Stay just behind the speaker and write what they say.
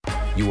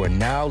You are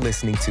now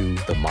listening to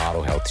The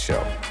Model Health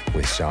Show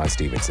with Sean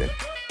Stevenson.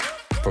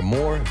 For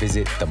more,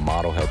 visit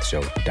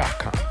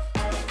themodelhealthshow.com.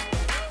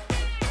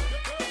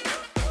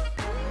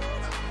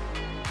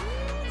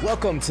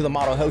 Welcome to The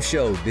Model Health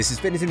Show. This is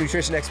fitness and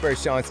nutrition expert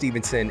Sean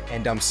Stevenson,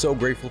 and I'm so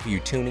grateful for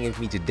you tuning in with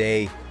me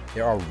today.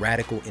 There are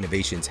radical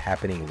innovations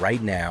happening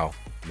right now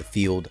in the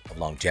field of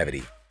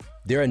longevity.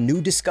 There are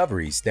new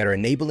discoveries that are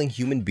enabling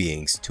human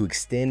beings to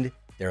extend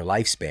their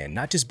lifespan,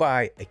 not just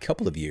by a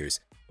couple of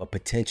years, but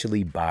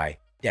potentially by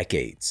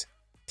decades.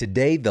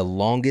 Today, the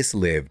longest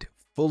lived,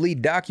 fully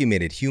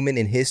documented human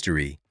in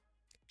history,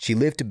 she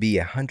lived to be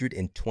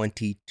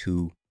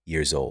 122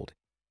 years old.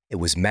 It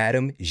was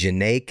Madame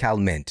Jeanne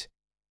Calment,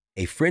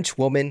 a French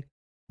woman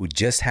who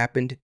just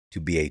happened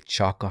to be a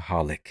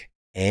chocoholic.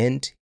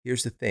 And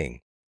here's the thing,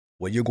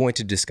 what you're going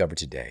to discover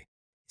today,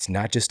 it's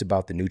not just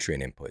about the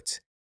nutrient inputs,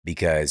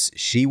 because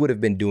she would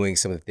have been doing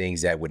some of the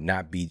things that would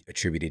not be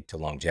attributed to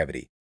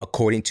longevity,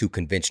 according to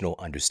conventional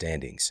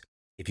understandings.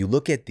 If you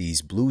look at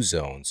these blue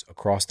zones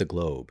across the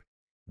globe,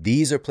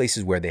 these are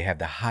places where they have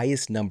the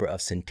highest number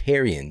of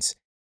centenarians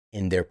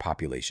in their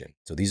population.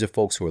 So these are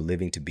folks who are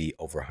living to be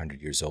over 100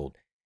 years old.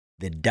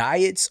 The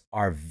diets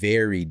are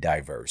very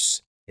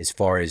diverse as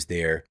far as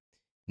their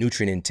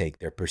nutrient intake,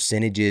 their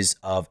percentages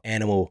of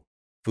animal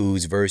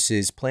foods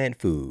versus plant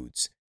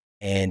foods,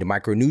 and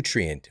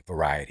micronutrient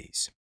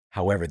varieties.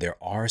 However,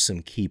 there are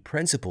some key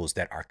principles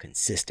that are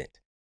consistent.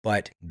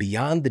 But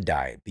beyond the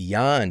diet,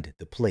 beyond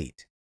the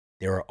plate,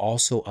 there are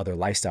also other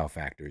lifestyle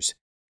factors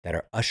that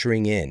are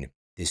ushering in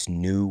this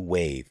new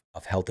wave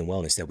of health and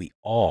wellness that we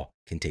all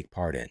can take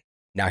part in.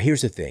 Now,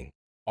 here's the thing.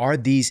 Are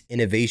these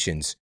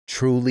innovations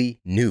truly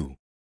new,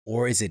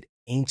 or is it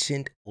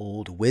ancient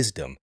old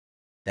wisdom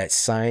that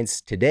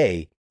science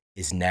today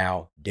is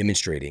now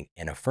demonstrating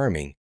and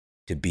affirming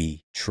to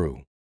be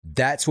true?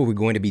 That's what we're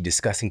going to be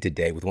discussing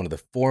today with one of the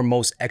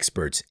foremost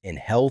experts in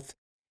health,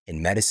 in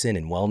medicine,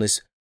 and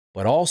wellness,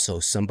 but also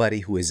somebody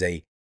who is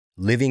a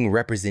living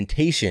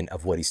representation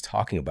of what he's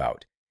talking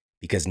about.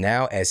 Because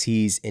now, as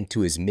he's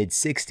into his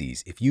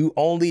mid-60s, if you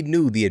only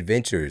knew the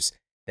adventures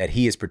that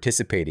he is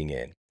participating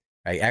in,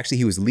 right? Actually,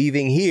 he was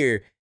leaving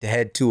here to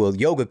head to a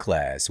yoga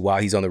class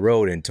while he's on the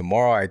road. And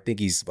tomorrow, I think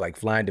he's like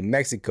flying to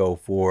Mexico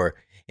for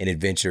an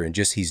adventure. And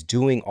just he's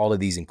doing all of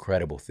these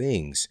incredible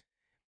things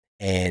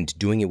and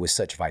doing it with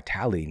such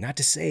vitality. Not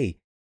to say,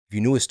 if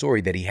you knew his story,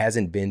 that he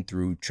hasn't been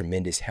through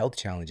tremendous health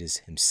challenges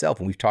himself.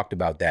 And we've talked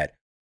about that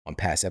on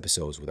past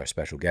episodes with our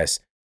special guests.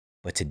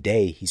 But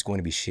today, he's going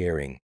to be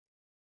sharing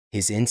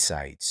his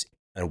insights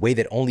in a way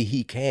that only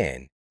he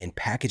can, and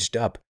packaged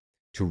up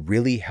to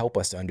really help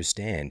us to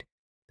understand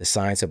the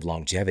science of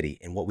longevity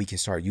and what we can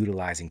start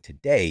utilizing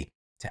today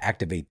to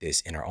activate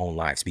this in our own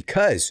lives.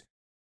 Because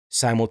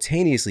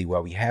simultaneously,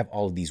 while we have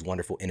all of these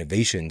wonderful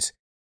innovations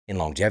in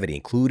longevity,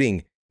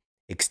 including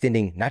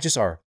extending not just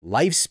our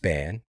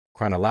lifespan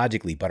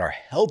chronologically, but our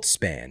health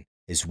span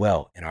as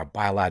well, and our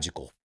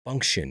biological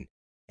function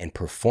and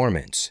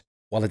performance,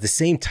 while at the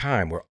same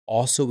time, we're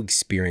also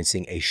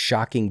experiencing a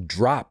shocking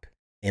drop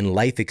in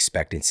life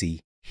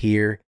expectancy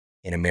here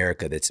in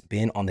America that's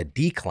been on the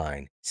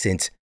decline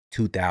since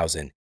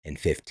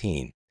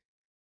 2015.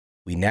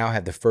 We now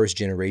have the first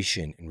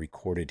generation in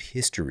recorded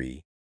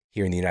history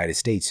here in the United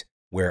States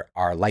where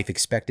our life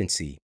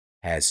expectancy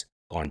has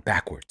gone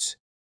backwards.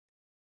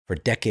 For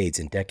decades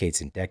and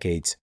decades and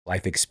decades,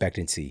 life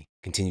expectancy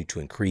continued to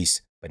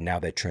increase, but now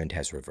that trend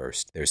has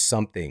reversed. There's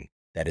something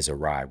that is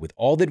awry. With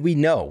all that we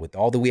know, with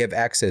all that we have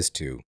access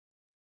to,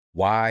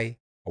 why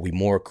are we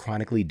more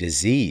chronically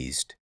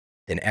diseased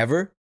than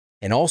ever?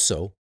 And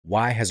also,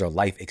 why has our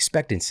life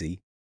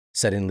expectancy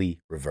suddenly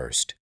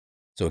reversed?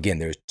 So again,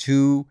 there's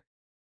two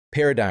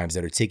paradigms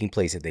that are taking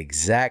place at the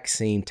exact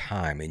same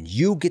time, and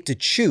you get to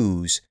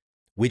choose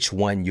which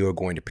one you're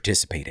going to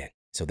participate in.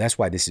 So that's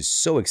why this is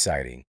so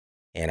exciting,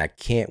 and I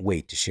can't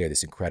wait to share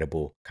this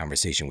incredible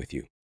conversation with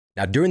you.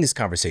 Now, during this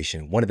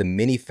conversation, one of the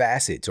many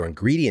facets or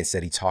ingredients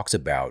that he talks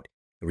about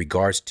in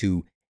regards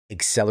to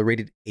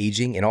accelerated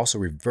aging and also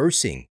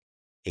reversing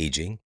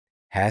aging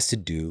has to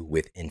do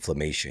with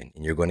inflammation,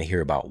 and you're going to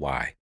hear about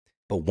why.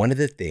 But one of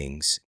the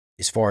things,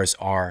 as far as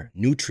our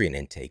nutrient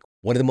intake,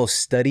 one of the most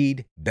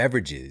studied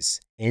beverages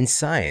in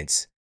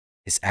science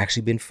has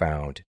actually been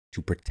found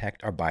to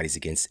protect our bodies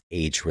against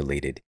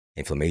age-related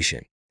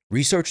inflammation.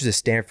 Researchers at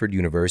Stanford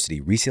University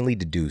recently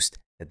deduced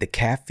that the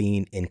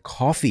caffeine in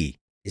coffee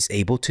is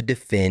able to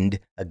defend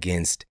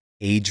against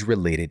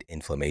age-related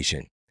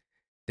inflammation.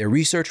 Their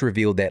research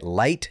revealed that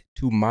light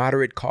to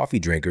moderate coffee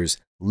drinkers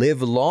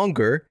live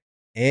longer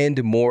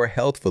and more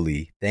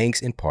healthfully,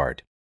 thanks in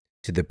part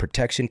to the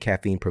protection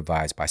caffeine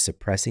provides by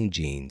suppressing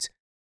genes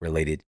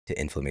related to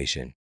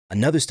inflammation.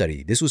 Another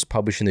study, this was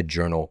published in the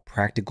journal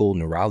Practical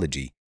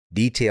Neurology,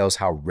 details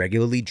how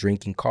regularly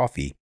drinking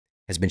coffee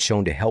has been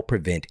shown to help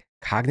prevent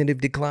cognitive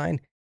decline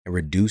and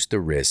reduce the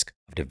risk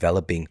of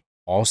developing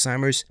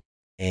Alzheimer's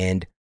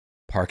and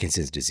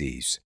Parkinson's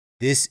disease.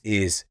 This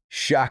is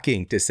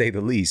shocking, to say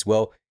the least.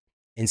 Well,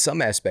 in some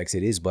aspects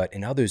it is, but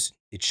in others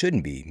it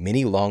shouldn't be.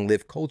 Many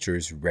long-lived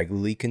cultures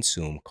regularly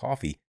consume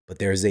coffee, but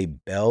there's a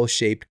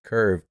bell-shaped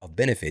curve of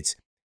benefits.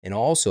 And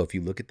also, if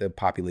you look at the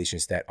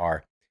populations that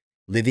are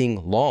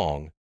living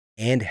long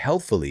and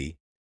healthfully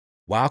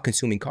while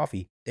consuming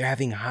coffee, they're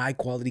having high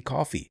quality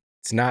coffee.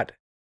 It's not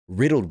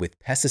riddled with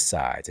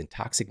pesticides and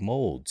toxic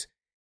molds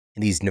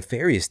and these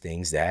nefarious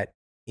things that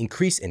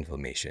increase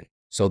inflammation.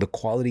 So the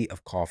quality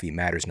of coffee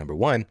matters, number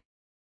one.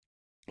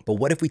 But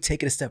what if we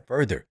take it a step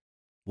further?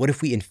 What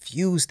if we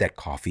infuse that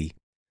coffee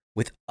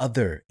with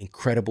other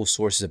incredible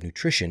sources of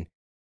nutrition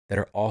that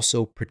are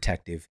also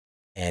protective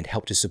and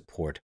help to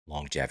support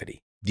longevity?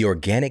 The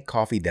organic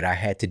coffee that I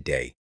had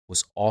today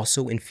was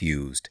also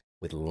infused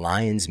with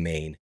lion's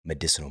mane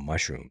medicinal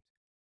mushrooms.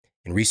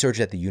 And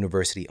research at the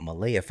University of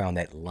Malaya found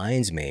that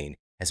lion's mane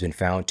has been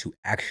found to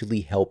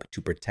actually help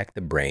to protect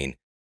the brain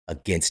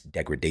against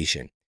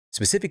degradation.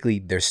 Specifically,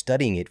 they're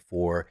studying it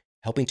for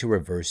helping to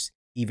reverse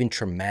even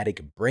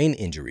traumatic brain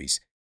injuries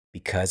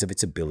because of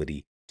its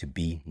ability to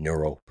be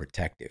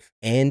neuroprotective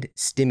and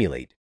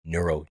stimulate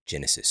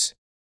neurogenesis.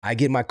 I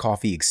get my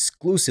coffee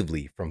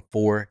exclusively from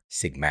Four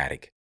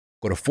Sigmatic.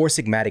 Go to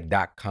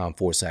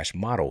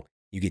foursigmatic.com/model.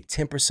 You get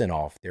 10%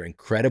 off their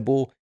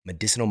incredible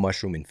medicinal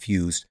mushroom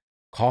infused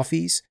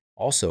coffees.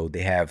 Also,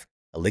 they have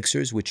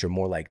elixirs, which are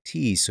more like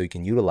teas, so you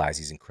can utilize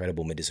these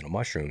incredible medicinal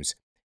mushrooms.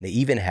 They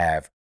even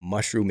have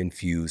mushroom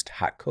infused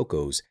hot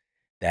cocos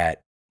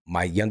that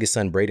my youngest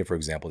son, Braden, for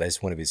example,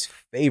 that's one of his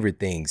favorite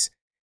things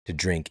to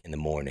drink in the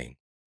morning.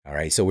 All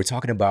right, so we're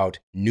talking about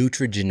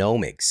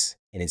nutrigenomics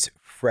in its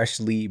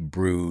freshly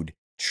brewed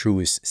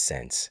truest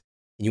sense.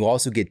 And you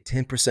also get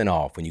 10%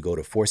 off when you go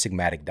to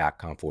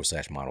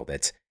foursigmatic.com/model.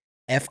 That's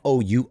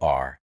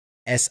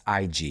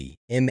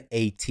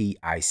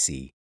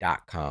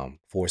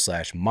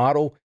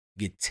foursigmatic.com/model.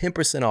 Get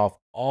 10% off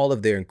all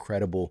of their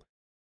incredible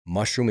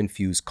mushroom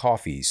infused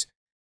coffees,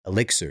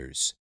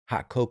 elixirs,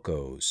 hot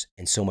cocos,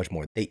 and so much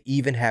more. They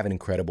even have an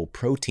incredible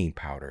protein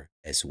powder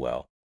as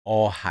well.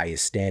 All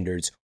highest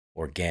standards,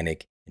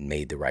 organic, and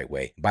made the right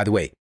way. By the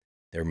way,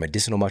 their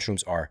medicinal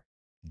mushrooms are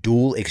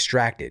dual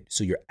extracted,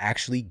 so you're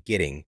actually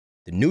getting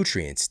the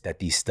nutrients that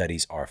these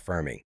studies are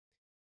affirming.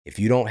 If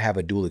you don't have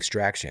a dual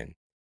extraction,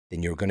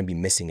 then you're going to be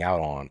missing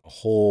out on a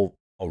whole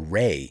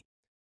array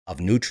of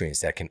nutrients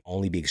that can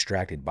only be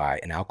extracted by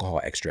an alcohol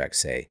extract,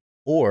 say,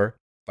 or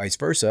vice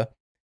versa,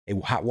 a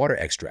hot water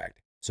extract.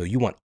 So you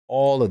want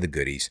all of the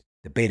goodies,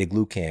 the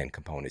beta-glucan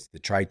components, the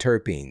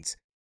triterpenes,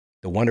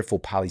 the wonderful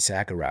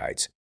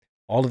polysaccharides,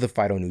 all of the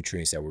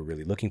phytonutrients that we're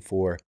really looking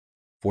for.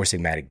 Four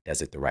Sigmatic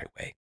does it the right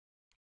way.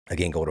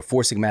 Again, go to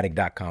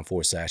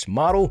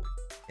foursigmatic.com/model.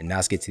 And now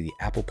let's get to the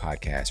Apple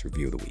Podcast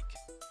Review of the Week.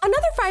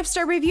 Another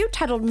 5-star review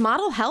titled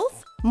Model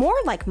Health, More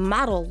Like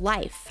Model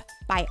Life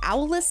by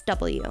Owless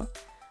W.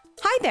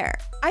 Hi there.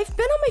 I've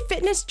been on my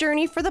fitness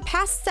journey for the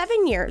past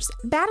 7 years,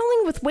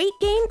 battling with weight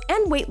gain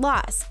and weight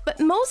loss, but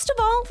most of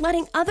all,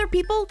 letting other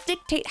people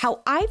dictate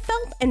how I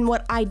felt and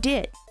what I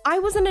did. I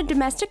was in a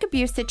domestic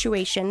abuse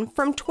situation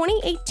from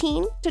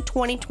 2018 to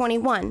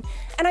 2021,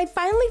 and I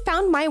finally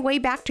found my way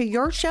back to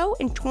your show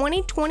in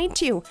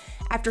 2022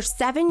 after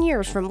 7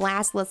 years from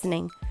last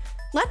listening.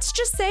 Let's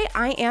just say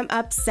I am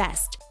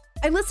obsessed.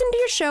 I listen to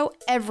your show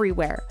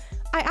everywhere.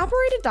 I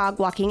operate a dog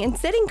walking and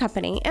sitting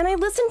company, and I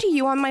listen to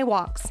you on my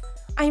walks.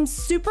 I'm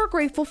super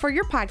grateful for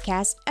your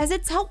podcast as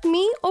it's helped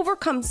me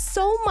overcome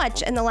so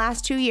much in the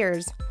last 2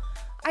 years.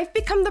 I've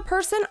become the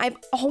person I've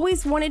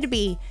always wanted to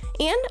be,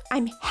 and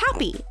I'm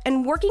happy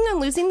and working on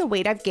losing the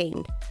weight I've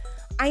gained.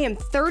 I am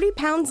 30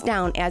 pounds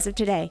down as of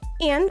today,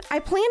 and I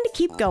plan to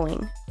keep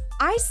going.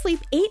 I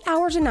sleep 8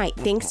 hours a night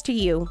thanks to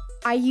you.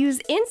 I use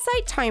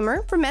Insight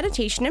Timer for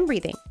meditation and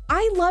breathing.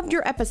 I loved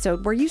your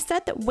episode where you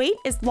said that weight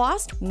is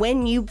lost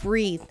when you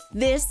breathe.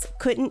 This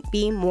couldn't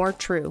be more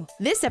true.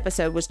 This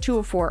episode was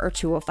 204 or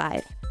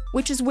 205,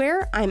 which is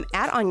where I'm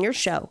at on your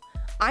show.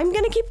 I'm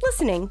going to keep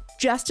listening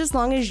just as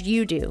long as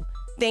you do.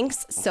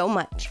 Thanks so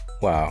much.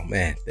 Wow,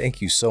 man.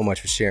 Thank you so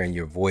much for sharing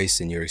your voice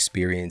and your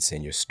experience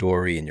and your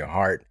story and your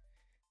heart.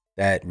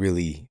 That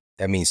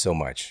means so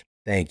much.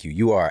 Thank you.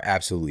 You are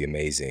absolutely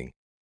amazing.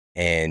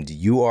 And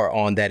you are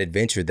on that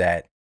adventure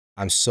that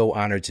I'm so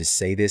honored to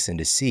say this and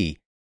to see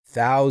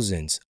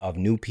thousands of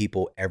new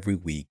people every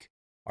week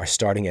are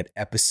starting at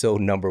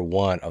episode number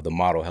 1 of the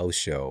Model Health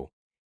Show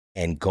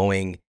and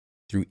going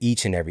through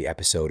each and every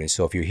episode. And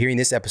so if you're hearing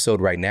this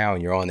episode right now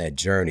and you're on that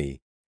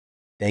journey,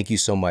 thank you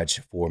so much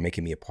for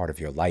making me a part of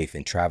your life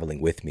and traveling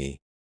with me.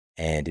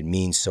 And it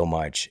means so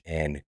much.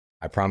 And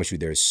I promise you,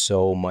 there's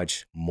so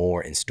much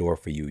more in store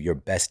for you. Your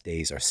best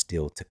days are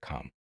still to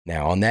come.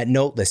 Now, on that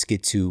note, let's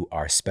get to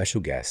our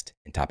special guest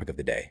and topic of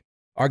the day.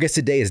 Our guest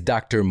today is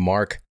Dr.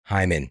 Mark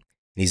Hyman.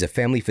 And he's a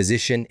family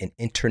physician and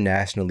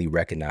internationally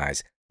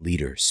recognized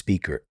leader,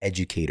 speaker,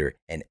 educator,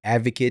 and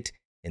advocate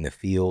in the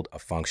field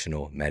of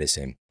functional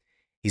medicine.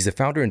 He's the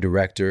founder and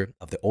director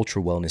of the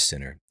Ultra Wellness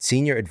Center,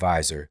 senior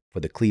advisor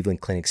for the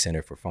Cleveland Clinic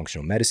Center for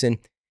Functional Medicine,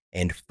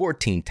 and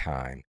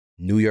 14-time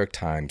New York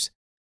Times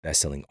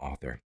bestselling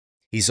author.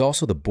 He's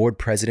also the board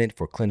president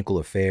for clinical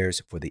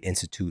affairs for the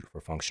Institute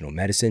for Functional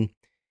Medicine,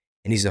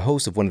 and he's the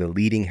host of one of the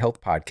leading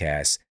health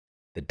podcasts,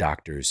 The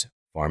Doctor's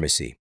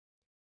Pharmacy.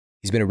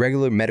 He's been a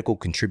regular medical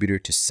contributor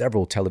to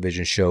several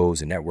television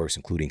shows and networks,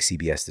 including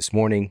CBS This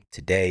Morning,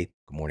 Today,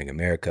 Good Morning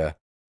America,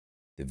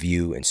 The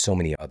View, and so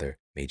many other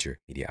major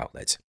media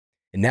outlets.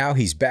 And now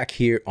he's back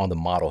here on the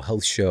Model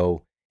Health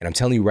Show. And I'm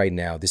telling you right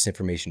now, this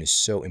information is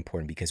so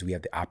important because we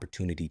have the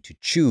opportunity to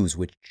choose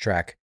which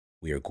track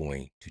we are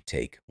going to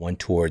take. One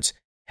towards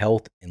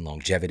health and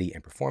longevity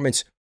and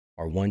performance,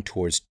 or one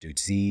towards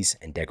disease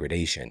and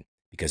degradation,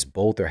 because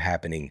both are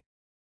happening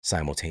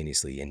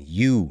simultaneously and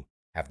you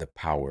have the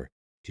power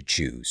to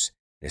choose.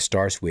 And it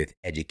starts with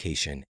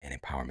education and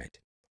empowerment.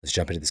 Let's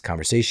jump into this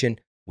conversation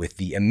with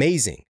the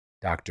amazing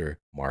Dr.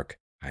 Mark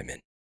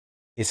Hyman.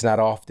 It's not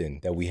often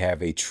that we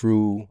have a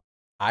true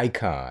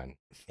icon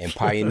and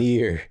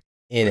pioneer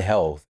in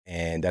health,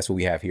 and that's what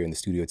we have here in the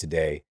studio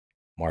today.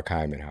 Mark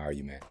Hyman, how are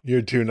you, man?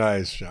 You're too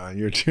nice, Sean.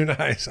 You're too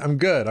nice. I'm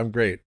good. I'm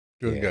great.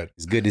 Doing good.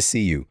 It's good to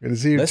see you. Good to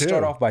see you Let's too.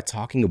 start off by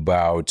talking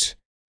about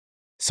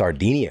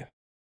Sardinia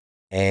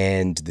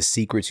and the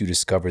secrets you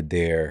discovered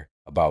there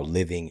about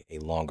living a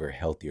longer,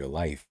 healthier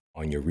life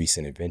on your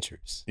recent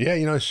adventures.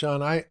 Yeah,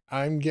 Sean,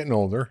 I'm getting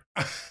older.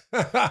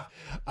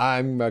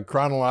 I'm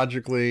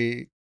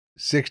chronologically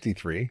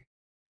 63.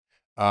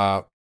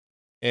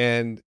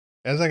 And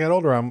as I got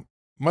older, I'm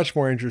much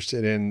more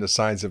interested in the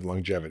science of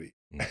longevity.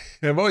 And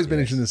I've always been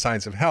interested in the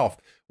science of health,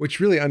 which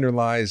really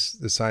underlies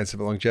the science of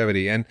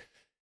longevity. And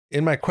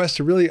in my quest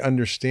to really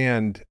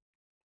understand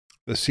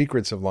the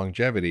secrets of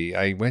longevity,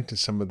 I went to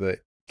some of the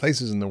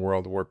places in the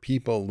world where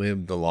people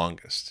live the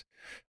longest.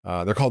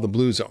 They're called the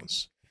blue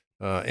zones.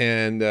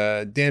 And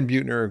Dan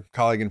Buettner,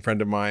 colleague and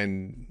friend of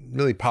mine,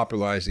 really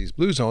popularized these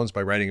blue zones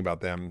by writing about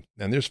them.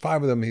 And there's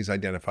 5 of them he's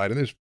identified. And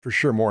there's for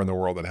sure more in the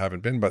world that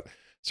haven't been. But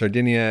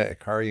Sardinia,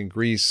 Ikaria in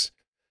Greece,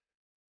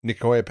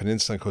 Nicoya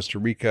Peninsula in Costa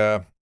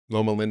Rica,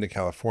 Loma Linda,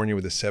 California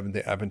with the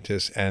Seventh-day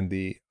Adventists, and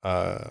the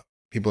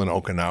people in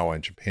Okinawa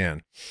in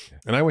Japan. Yeah.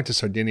 And I went to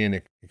Sardinia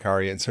and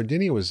Ikaria. And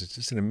Sardinia was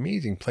just an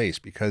amazing place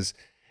because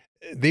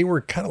they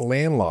were kind of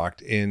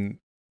landlocked in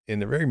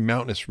a very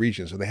mountainous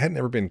region. So they hadn't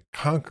ever been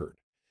conquered.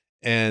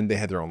 And they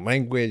had their own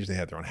language, they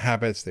had their own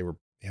habits, they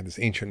had this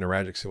ancient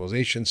neuralgic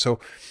civilization. So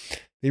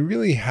they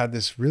really had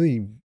this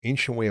really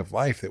ancient way of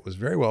life that was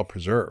very well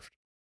preserved.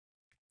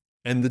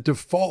 And the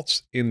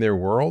defaults in their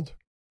world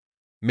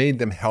made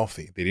them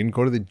healthy. They didn't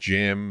go to the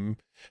gym,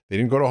 they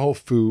didn't go to Whole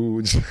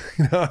Foods,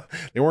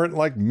 they weren't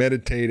like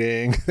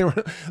meditating, they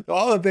were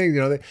all the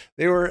things,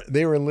 they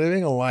were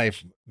living a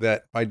life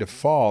that by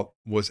default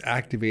was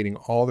activating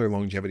all their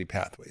longevity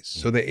pathways.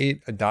 So they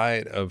ate a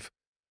diet of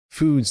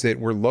foods that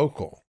were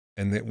local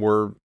and that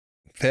were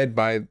fed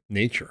by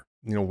nature,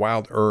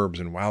 wild herbs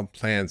and wild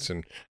plants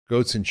and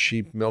goats and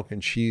sheep, milk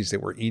and cheese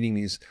that were eating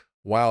these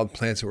wild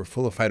plants that were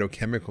full of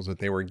phytochemicals that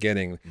they were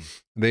getting.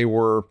 They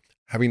were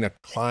having to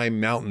climb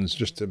mountains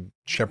just to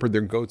shepherd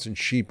their goats and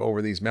sheep over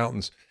these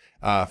mountains,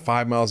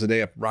 5 miles a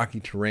day up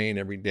rocky terrain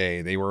every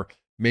day. They were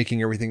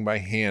making everything by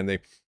hand. They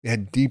had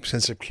a deep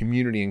sense of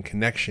community and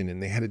connection,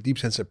 and they had a deep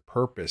sense of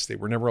purpose. They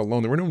were never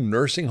alone. There were no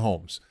nursing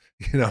homes.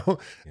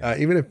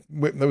 Even if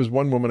there was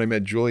one woman I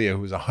met, Julia,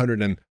 who was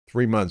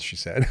 103 months, she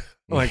said,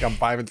 like, I'm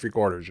 5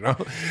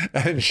 3/4,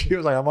 and she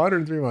was like, I'm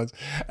 103 months.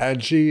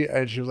 And she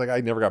was like,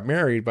 I never got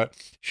married, but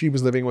she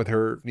was living with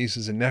her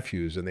nieces and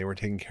nephews and they were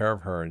taking care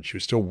of her. And she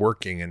was still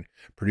working and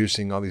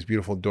producing all these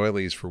beautiful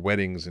doilies for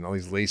weddings and all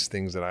these lace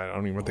things that I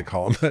don't even know what they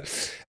call them,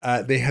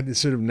 but they had this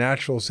sort of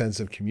natural sense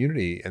of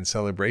community and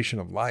celebration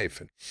of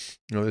life. And,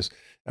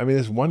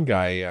 this one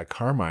guy,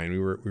 Carmine, we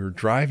were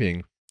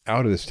driving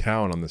out of this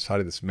town on the side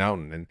of this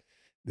mountain. And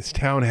this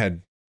town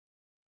had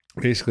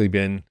basically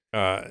been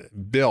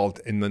built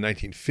in the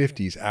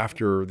 1950s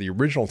after the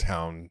original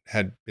town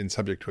had been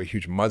subject to a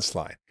huge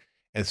mudslide.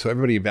 And so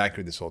everybody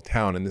evacuated this whole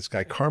town. And this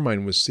guy,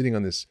 Carmine, was sitting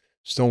on this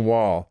stone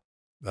wall.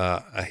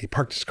 He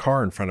parked his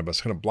car in front of us,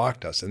 kind of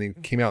blocked us. And he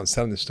came out and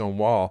sat on the stone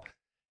wall.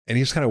 And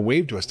he just kind of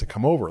waved to us to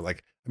come over.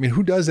 Like,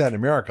 who does that in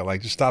America?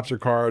 Like, just stops their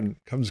car and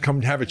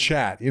come have a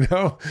chat,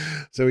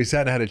 So we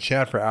sat and had a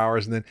chat for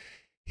hours. And then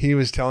he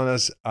was telling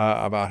us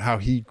about how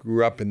he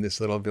grew up in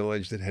this little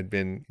village that had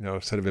been,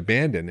 sort of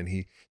abandoned. And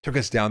he took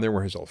us down there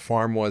where his old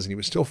farm was. And he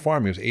was still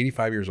farming. He was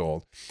 85 years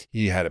old.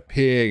 He had a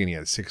pig and he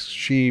had 6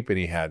 sheep and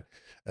he had,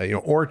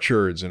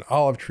 orchards and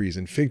olive trees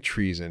and fig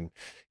trees. And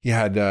he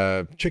had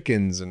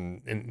chickens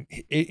and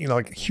he ate,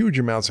 like huge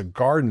amounts of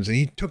gardens. And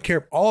he took care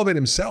of all of it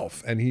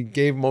himself. And he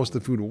gave most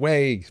of the food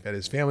away. He fed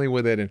his family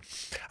with it. And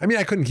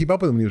I couldn't keep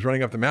up with him. He was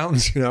running up the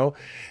mountains,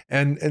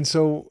 And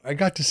so I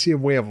got to see a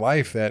way of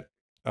life that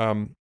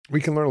we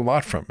can learn a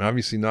lot from.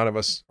 Obviously, none of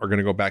us are going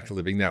to go back to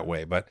living that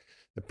way, but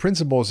the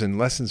principles and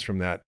lessons from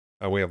that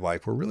way of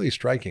life were really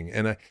striking.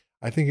 And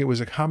I think it was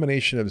a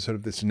combination of sort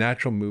of this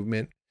natural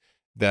movement,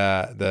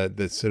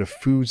 the sort of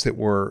foods that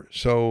were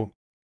so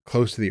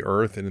close to the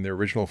earth and in their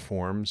original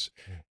forms.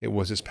 It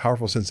was this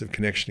powerful sense of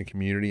connection and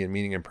community and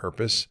meaning and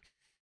purpose.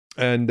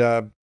 And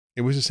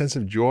it was a sense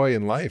of joy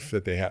in life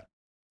that they had.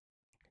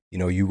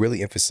 You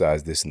really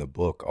emphasize this in the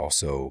book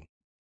also,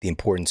 the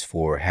importance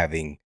for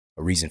having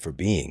a reason for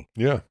being.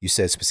 Yeah. You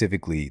said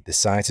specifically, the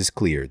science is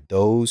clear.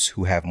 Those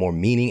who have more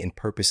meaning and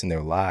purpose in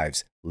their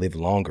lives live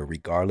longer,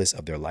 regardless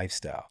of their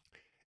lifestyle.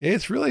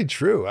 It's really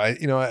true. I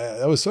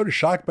was sort of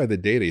shocked by the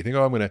data. You think,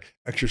 oh, I'm going to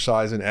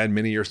exercise and add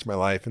many years to my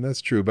life. And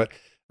that's true. But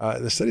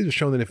the studies have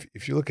shown that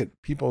if you look at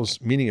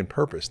people's meaning and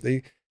purpose,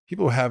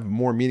 people who have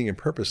more meaning and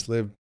purpose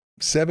live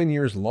 7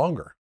 years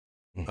longer.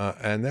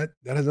 And that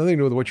has nothing to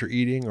do with what you're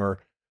eating or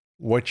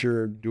what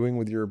you're doing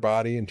with your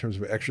body in terms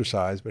of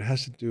exercise, but it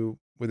has to do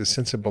with a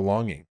sense of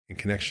belonging and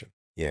connection.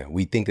 Yeah,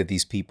 we think that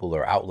these people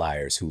are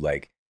outliers who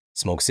like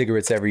smoke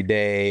cigarettes every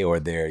day, or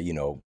they're,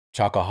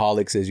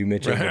 chocoholics, as you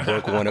mentioned in the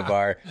book, one of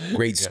our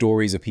great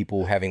stories of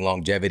people having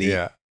longevity.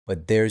 Yeah.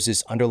 But there's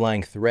this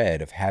underlying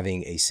thread of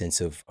having a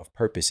sense of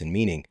purpose and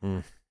meaning.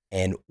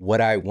 And what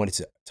I wanted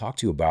to talk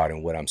to you about,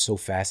 and what I'm so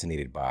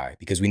fascinated by,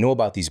 because we know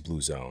about these blue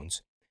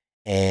zones,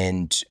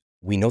 and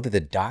we know that the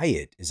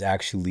diet is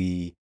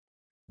actually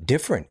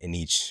different in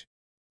each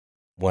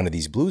one of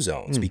these blue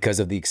zones because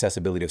of the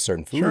accessibility of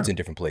certain foods in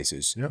different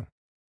places. Yeah.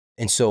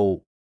 And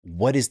so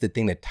what is the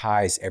thing that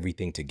ties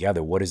everything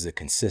together? What is the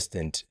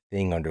consistent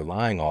thing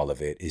underlying all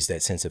of it is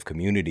that sense of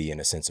community and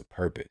a sense of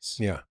purpose.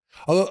 Yeah.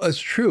 Although it's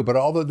true, but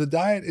although the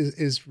diet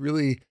is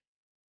really,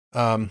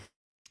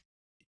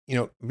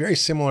 very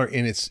similar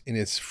in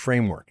its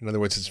framework. In other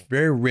words, it's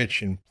very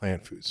rich in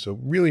plant foods. So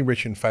really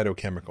rich in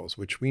phytochemicals,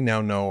 which we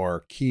now know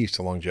are keys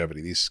to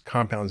longevity. These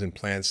compounds in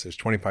plants, there's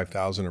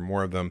 25,000 or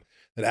more of them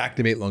that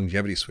activate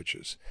longevity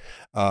switches.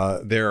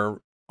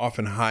 They're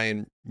often high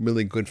in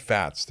really good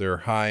fats. They're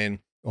high in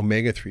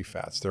omega-3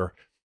 fats.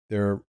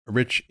 They're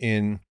rich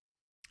in,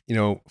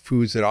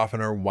 foods that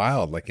often are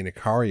wild, like in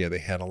Icaria, they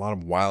had a lot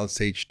of wild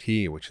sage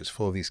tea, which is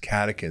full of these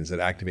catechins that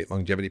activate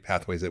longevity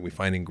pathways that we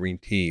find in green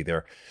tea.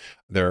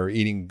 They're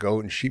eating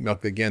goat and sheep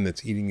milk again,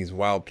 that's eating these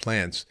wild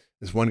plants.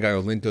 This one guy,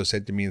 Olinto,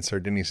 said to me in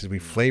Sardinia, he says, we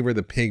flavor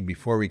the pig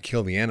before we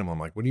kill the animal. I'm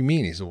like, what do you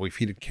mean? He said, well, we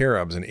feed it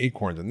carobs and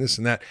acorns and this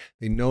and that.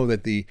 They know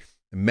that the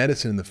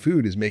medicine in the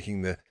food is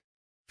making the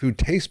food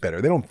taste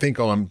better. They don't think,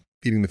 oh, I'm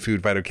feeding the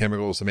food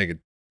phytochemicals to make it,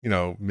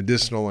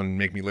 medicinal and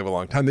make me live a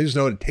long time. They just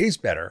know it tastes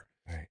better.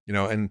 Right.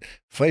 And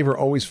flavor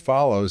always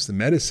follows the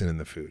medicine in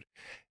the food.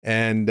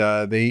 And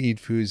they eat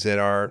foods that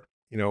are,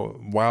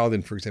 wild.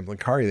 And for example, in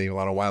Icaria, they eat a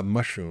lot of wild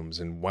mushrooms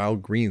and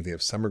wild greens. They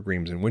have summer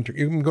greens in winter.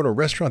 You can go to a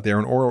restaurant there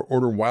and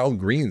order wild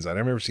greens. I've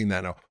never seen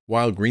that.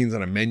 Wild greens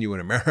on a menu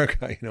in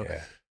America,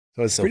 Yeah.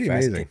 So it's pretty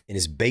amazing. And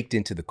it's baked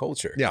into the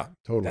culture. Yeah,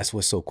 totally. That's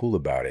what's so cool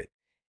about it.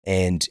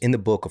 And in the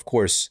book, of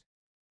course,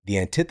 the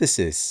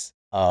antithesis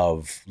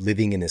of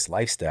living in this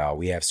lifestyle,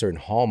 we have certain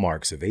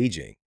hallmarks of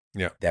aging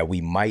that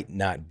we might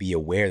not be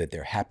aware that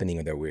they're happening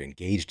or that we're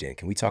engaged in.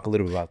 Can we talk a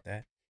little bit about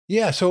that?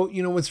 Yeah. So,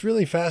 what's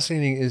really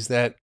fascinating is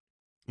that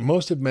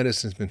most of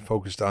medicine has been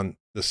focused on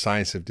the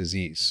science of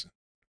disease,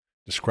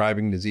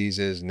 describing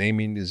diseases,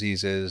 naming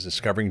diseases,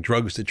 discovering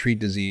drugs to treat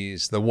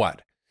disease, the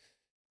what.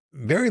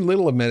 Very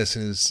little of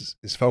medicine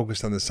is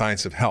focused on the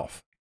science of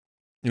health.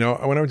 When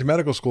I went to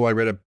medical school, I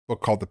read a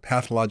book called The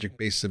Pathologic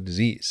Basis of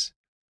Disease.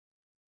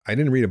 I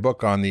didn't read a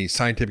book on the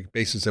scientific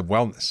basis of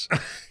wellness.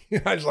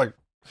 I was like,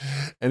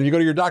 and you go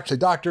to your doctor, say,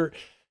 doctor,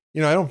 I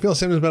don't feel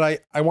symptoms,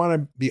 but I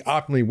want to be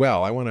optimally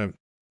well. I want to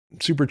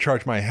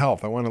supercharge my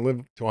health. I want to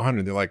live to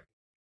 100. They're like,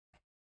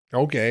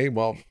 okay,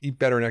 well, eat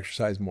better and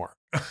exercise more.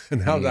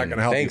 And how's that going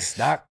to help Thanks,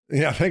 you? Doc.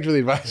 Yeah, thanks for the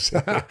advice.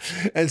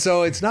 And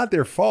so it's not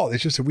their fault.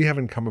 It's just that we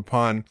haven't come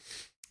upon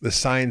the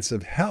science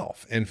of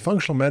health. And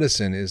functional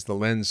medicine is the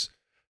lens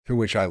through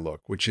which I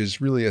look, which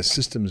is really a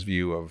systems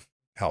view of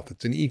health.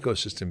 It's an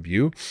ecosystem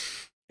view.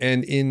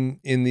 And in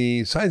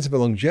the science of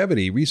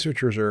longevity,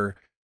 researchers are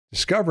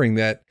discovering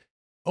that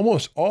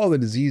almost all the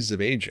diseases of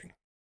aging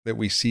that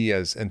we see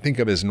as and think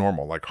of as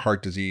normal, like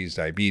heart disease,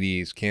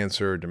 diabetes,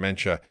 cancer,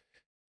 dementia,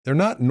 they're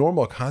not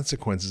normal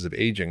consequences of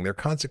aging. They're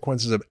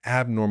consequences of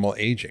abnormal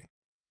aging.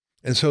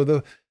 And so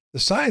the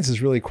science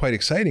is really quite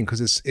exciting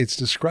because it's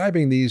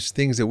describing these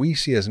things that we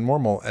see as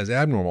normal as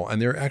abnormal.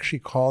 And they're actually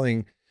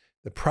calling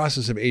the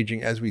process of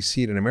aging as we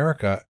see it in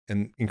America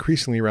and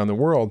increasingly around the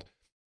world,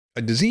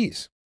 a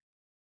disease,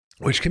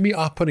 which can be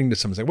off-putting to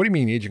some. Like, what do you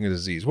mean aging is a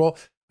disease? Well,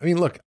 I mean,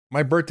 look,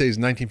 my birthday is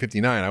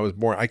 1959. I was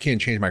born, I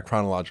can't change my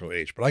chronological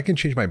age, but I can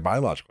change my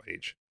biological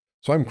age.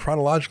 So I'm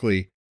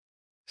chronologically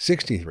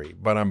 63,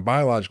 but I'm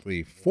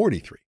biologically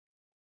 43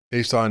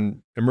 based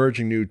on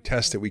emerging new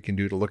tests that we can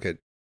do to look at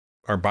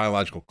our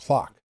biological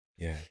clock.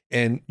 Yeah.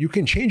 And you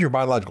can change your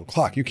biological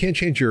clock. You can't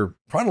change your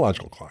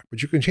chronological clock,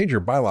 but you can change your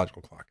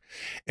biological clock.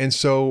 And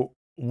so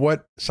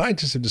what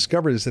scientists have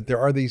discovered is that there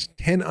are these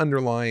 10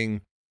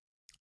 underlying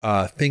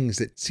things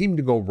that seem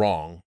to go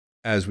wrong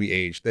as we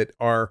age that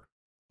are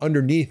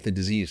underneath the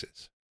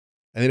diseases.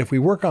 And then if we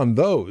work on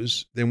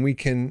those, then we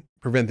can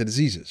prevent the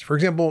diseases. For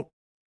example,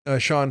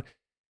 Sean,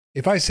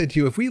 if I said to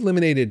you, if we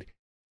eliminated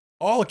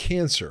all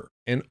cancer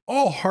and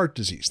all heart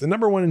disease, the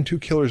number 1 and 2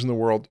 killers in the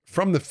world,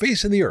 from the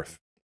face of the earth,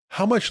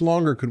 how much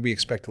longer could we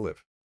expect to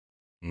live?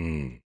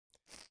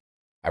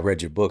 I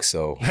read your book,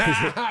 so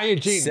You're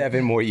cheating.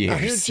 7 more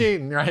years. You're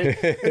cheating, right?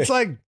 It's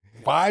like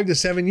 5 to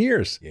 7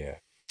 years. Yeah.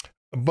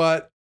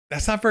 But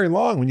that's not very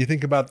long when you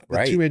think about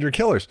the two major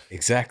killers.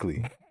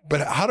 Exactly.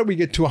 But how do we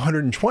get to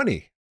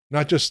 120?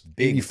 Not just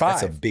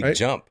 85. That's a big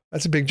jump.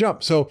 That's a big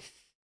jump. So,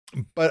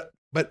 but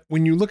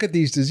when you look at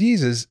these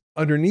diseases,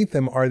 underneath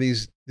them are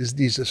these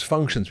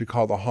dysfunctions we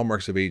call the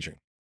hallmarks of aging.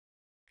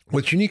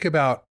 What's unique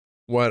about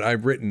what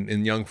I've written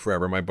in Young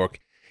Forever, my book,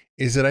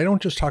 is that I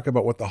don't just talk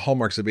about what the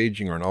hallmarks of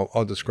aging are, and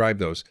I'll describe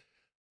those,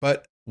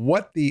 but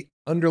what the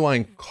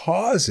underlying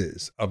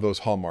causes of those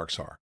hallmarks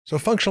are. So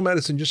functional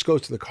medicine just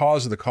goes to the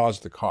cause of the cause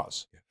of the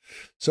cause.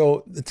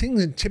 So the things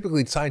that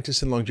typically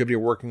scientists in longevity are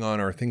working on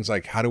are things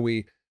like, how do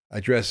we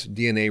address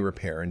DNA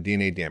repair and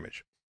DNA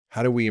damage?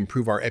 How do we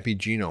improve our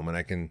epigenome? And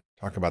I can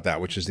talk about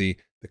that, which is the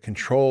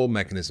control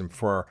mechanism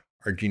for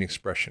our gene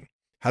expression.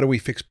 How do we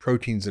fix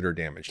proteins that are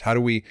damaged? How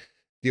do we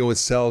deal with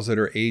cells that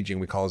are aging?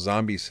 We call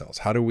zombie cells.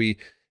 How do we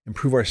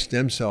improve our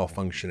stem cell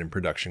function and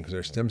production because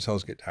our stem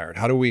cells get tired?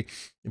 How do we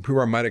improve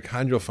our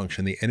mitochondrial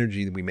function, the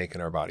energy that we make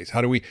in our bodies?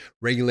 How do we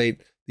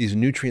regulate these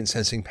nutrient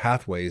sensing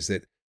pathways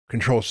that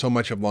control so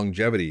much of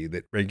longevity,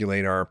 that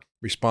regulate our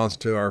response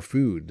to our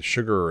food, the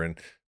sugar and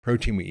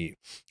protein we eat?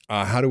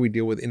 How do we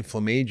deal with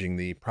inflammaging,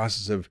 the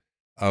process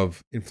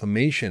of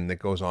inflammation that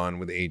goes on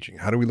with aging?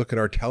 How do we look at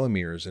our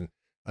telomeres and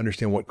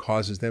understand what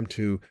causes them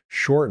to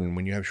shorten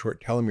when you have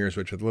short telomeres,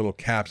 which are the little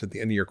caps at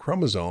the end of your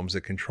chromosomes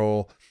that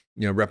control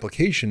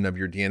replication of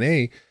your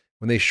DNA?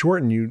 When they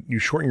shorten, you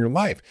shorten your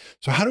life.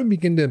 So how do we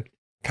begin to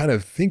kind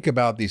of think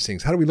about these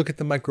things? How do we look at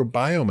the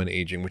microbiome in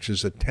aging, which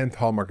is a 10th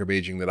hallmark of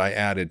aging that I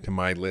added to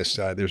my list?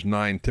 There's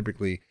 9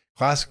 typically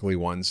classically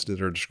ones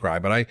that are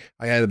described, but I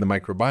added the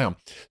microbiome.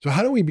 So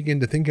how do we begin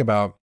to think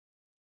about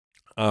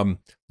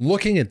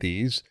looking at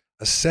these,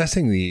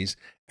 assessing these,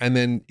 and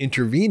then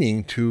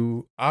intervening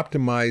to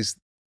optimize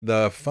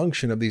the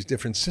function of these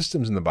different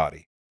systems in the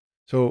body?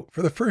 So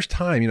for the first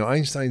time,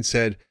 Einstein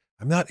said,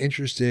 I'm not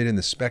interested in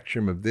the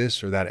spectrum of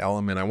this or that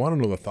element. I want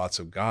to know the thoughts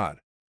of God.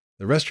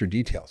 The rest are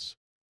details.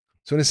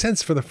 So in a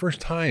sense, for the first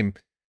time,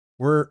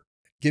 we're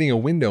getting a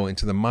window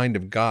into the mind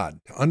of God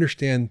to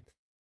understand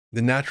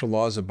the natural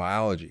laws of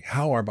biology,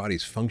 how our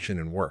bodies function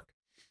and work.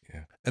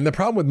 Yeah. And the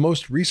problem with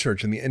most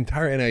research in the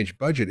entire NIH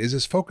budget is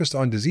it's focused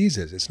on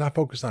diseases. It's not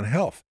focused on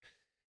health.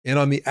 And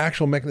on the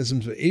actual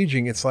mechanisms of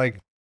aging, it's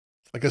like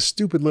a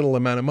stupid little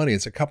amount of money.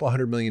 It's a couple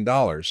 $100 million,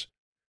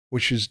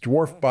 which is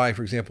dwarfed by,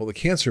 for example, the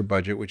cancer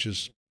budget, which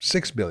is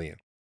 $6 billion.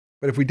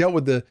 But if we dealt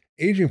with the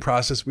aging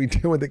process, we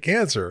deal with the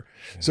cancer.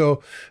 Yeah.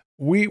 So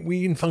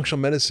we in functional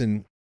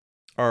medicine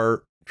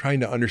are trying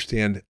to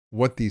understand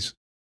what these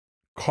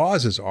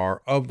causes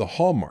are of the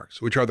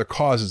hallmarks, which are the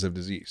causes of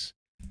disease.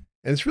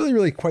 And it's really,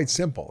 really quite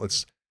simple.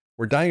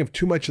 We're dying of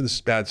too much of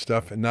this bad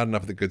stuff and not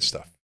enough of the good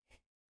stuff.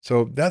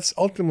 So that's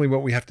ultimately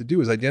what we have to do,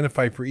 is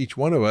identify for each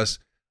one of us,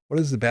 what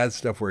is the bad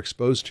stuff we're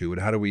exposed to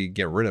and how do we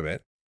get rid of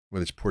it?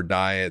 Whether it's poor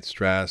diet,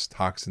 stress,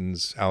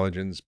 toxins,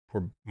 allergens,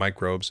 poor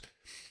microbes.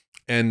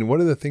 And what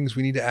are the things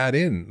we need to add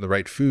in? The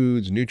right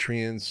foods,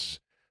 nutrients,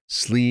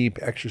 sleep,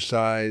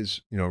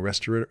 exercise,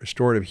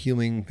 restorative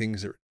healing,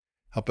 things that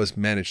help us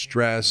manage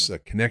stress,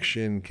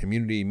 connection,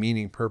 community,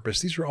 meaning,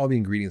 purpose. These are all the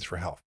ingredients for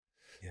health.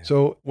 Yeah.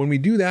 So when we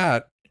do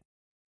that,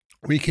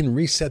 we can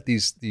reset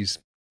these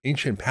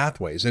ancient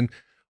pathways. And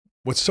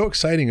what's so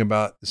exciting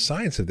about the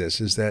science of this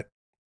is that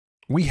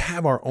we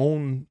have our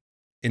own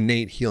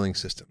innate healing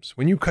systems.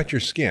 When you cut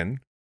your skin,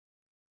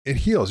 it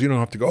heals. You don't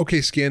have to go,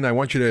 okay, skin, I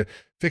want you to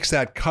fix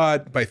that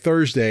cut by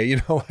Thursday.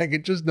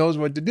 It just knows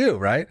what to do,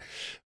 right?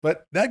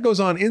 But that goes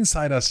on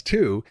inside us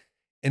too.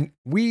 And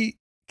we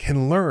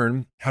can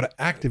learn how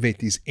to activate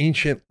these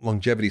ancient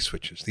longevity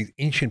switches, these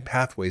ancient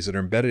pathways that are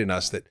embedded in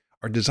us that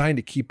are designed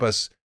to keep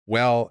us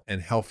well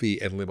and healthy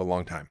and live a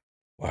long time.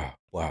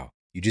 Wow.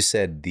 You just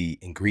said the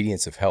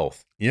ingredients of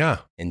health. Yeah.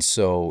 And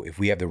so if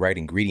we have the right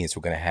ingredients,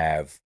 we're going to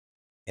have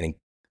an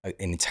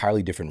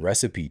entirely different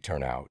recipe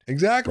turn out.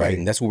 Exactly. Right.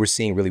 And that's what we're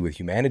seeing really with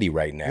humanity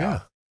right now. Yeah.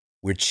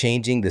 We're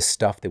changing the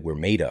stuff that we're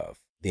made of,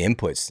 the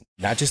inputs,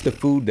 not just the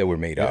food that we're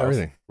made of,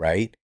 everything.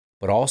 Right?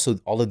 But also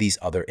all of these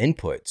other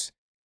inputs.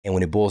 And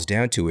when it boils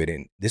down to it,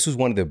 and this was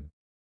one of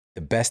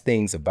the best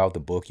things about the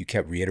book, you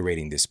kept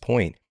reiterating this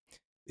point.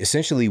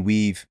 Essentially,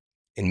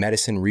 in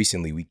medicine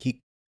recently, we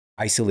keep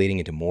isolating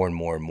into more and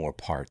more and more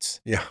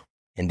parts. Yeah.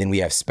 And then we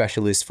have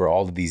specialists for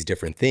all of these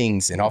different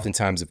things. And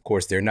oftentimes, of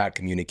course, they're not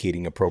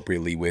communicating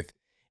appropriately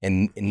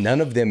and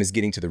none of them is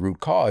getting to the root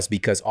cause,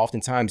 because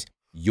oftentimes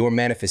your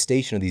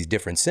manifestation of these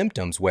different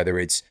symptoms, whether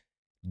it's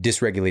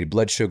dysregulated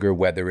blood sugar,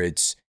 whether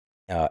it's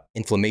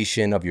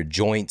inflammation of your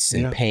joints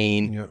and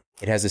pain,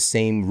 it has the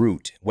same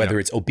root, whether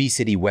it's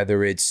obesity,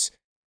 whether it's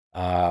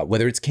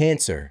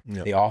cancer,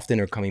 they often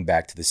are coming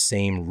back to the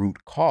same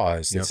root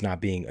cause that's not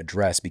being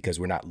addressed because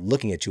we're not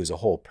looking at you as a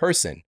whole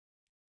person.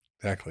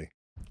 Exactly.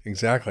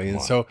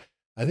 And so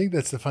I think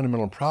that's the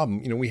fundamental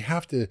problem. We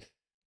have to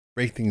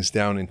break things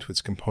down into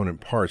its component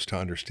parts to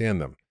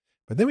understand them.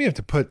 But then we have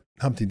to put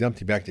Humpty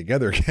Dumpty back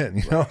together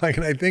again, and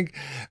I think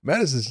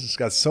medicine's just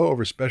got so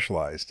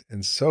over-specialized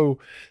and so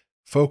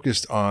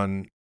focused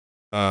on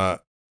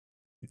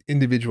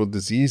individual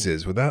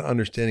diseases without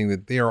understanding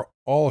that they are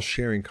all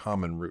sharing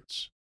common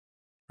roots,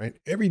 right?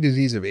 Every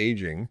disease of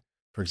aging,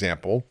 for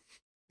example,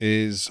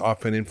 is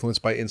often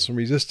influenced by insulin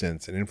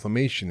resistance and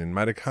inflammation and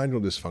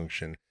mitochondrial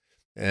dysfunction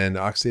and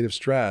oxidative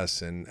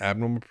stress and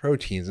abnormal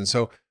proteins. And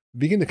so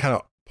begin to kind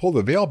of pull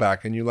the veil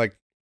back and you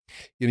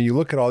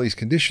look at all these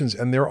conditions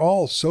and they're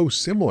all so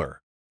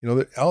similar.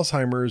 The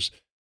Alzheimer's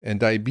and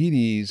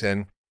diabetes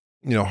and,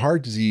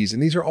 heart disease,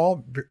 and these are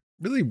all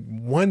really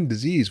one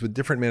disease with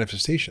different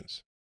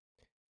manifestations.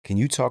 Can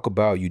you talk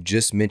about, you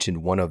just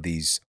mentioned one of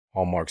these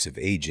hallmarks of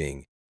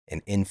aging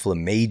and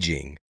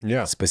inflammaging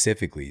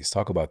specifically. Let's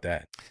talk about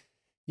that.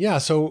 Yeah.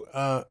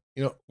 So,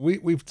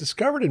 we've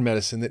discovered in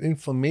medicine that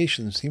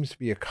inflammation seems to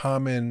be a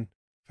common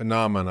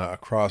phenomena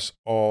across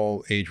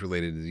all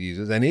age-related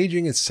diseases, and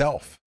aging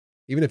itself.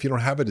 Even if you don't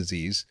have a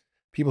disease,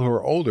 people who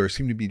are older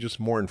seem to be just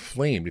more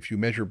inflamed. If you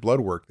measure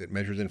blood work that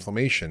measures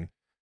inflammation,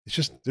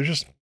 they're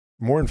just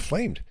more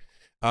inflamed.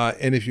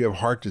 And if you have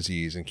heart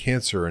disease and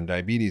cancer and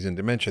diabetes and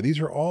dementia, these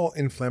are all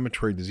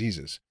inflammatory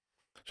diseases.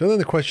 So then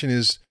the question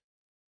is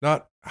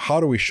not how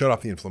do we shut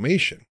off the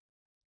inflammation,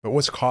 but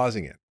what's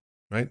causing it,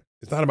 right?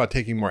 It's not about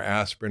taking more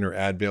aspirin or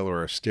Advil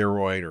or a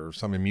steroid or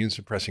some immune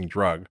suppressing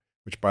drug,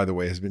 which by the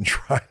way has been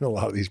tried in a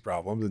lot of these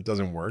problems. It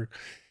doesn't work.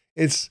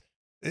 It's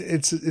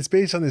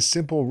based on this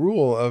simple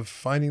rule of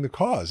finding the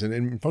cause. And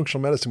in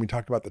functional medicine, we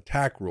talked about the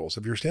TAC rules.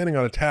 If you're standing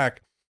on a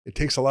TAC, it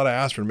takes a lot of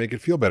aspirin to make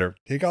it feel better.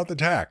 Take out the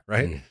TAC,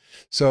 right?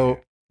 So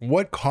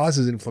what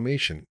causes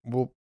inflammation?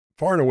 Well,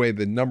 far and away,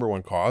 the number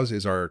one cause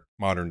is our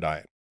modern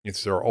diet.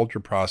 It's our ultra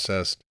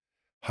processed,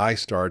 high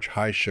starch,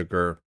 high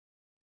sugar,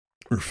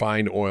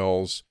 refined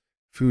oils,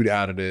 food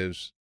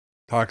additives,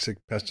 toxic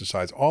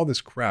pesticides, all this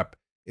crap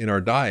in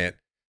our diet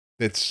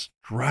that's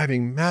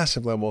driving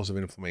massive levels of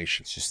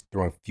inflammation. It's just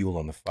throwing fuel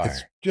on the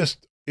fire.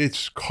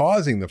 It's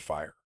causing the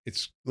fire.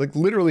 It's like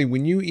literally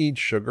when you eat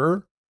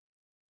sugar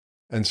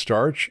and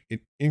starch,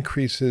 it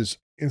increases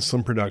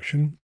insulin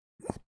production.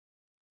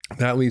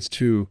 That leads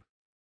to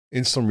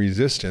insulin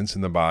resistance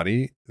in the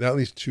body. That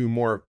leads to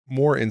more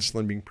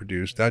insulin being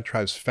produced. That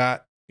drives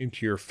fat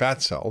into your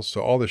fat cells.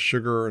 So all the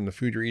sugar and the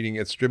food you're eating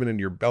gets driven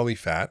into your belly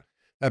fat.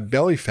 That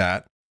belly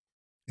fat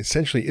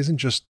essentially isn't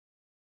just,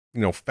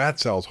 fat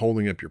cells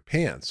holding up your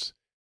pants.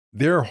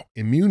 They're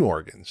immune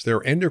organs,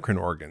 they're endocrine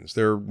organs,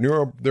 they're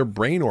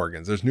brain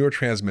organs. There's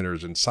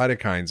neurotransmitters and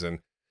cytokines and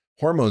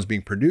hormones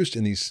being produced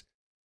in these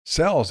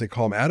cells. They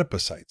call them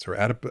adipocytes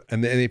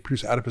and then they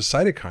produce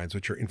adipocytokines,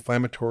 which are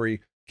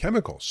inflammatory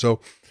chemicals. So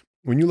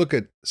when you look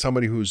at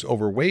somebody who's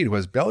overweight, who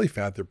has belly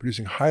fat, they're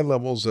producing high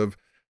levels of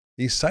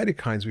these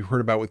cytokines we've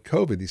heard about with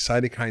COVID, these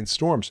cytokine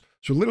storms.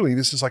 So literally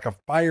this is like a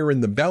fire in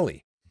the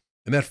belly,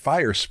 and that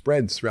fire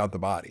spreads throughout the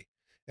body.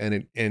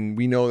 And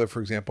we know that,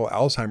 for example,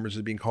 Alzheimer's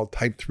is being called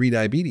type 3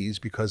 diabetes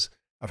because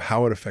of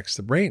how it affects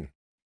the brain.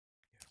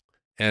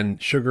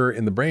 And sugar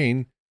in the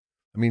brain,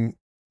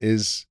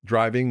 is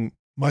driving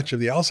much of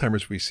the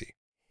Alzheimer's we see.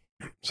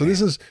 So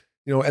this is,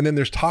 and then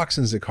there's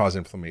toxins that cause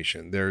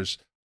inflammation. There's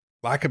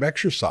lack of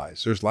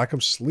exercise. There's lack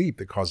of sleep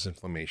that causes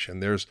inflammation.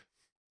 There's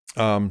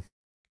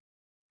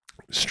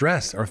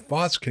stress. Our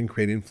thoughts can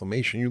create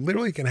inflammation. You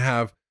literally can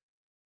have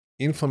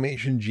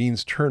inflammation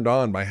genes turned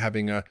on by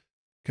having a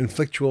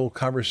conflictual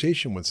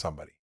conversation with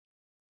somebody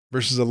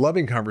versus a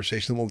loving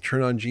conversation that will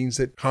turn on genes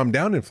that calm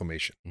down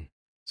inflammation.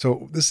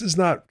 So this is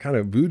not kind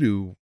of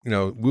voodoo,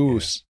 woo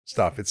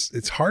stuff. It's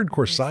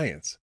hardcore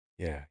science.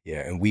 Yeah.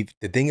 And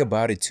the thing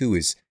about it too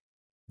is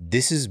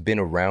this has been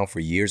around for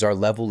years. Our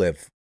level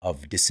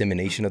of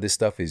dissemination of this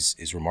stuff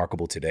is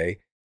remarkable today,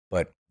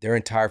 but there are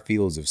entire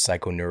fields of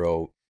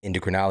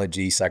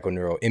psychoneuroendocrinology,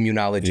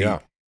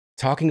 psychoneuroimmunology,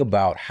 talking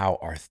about how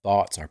our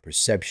thoughts, our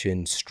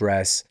perception,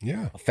 stress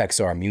affects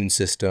our immune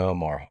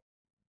system, our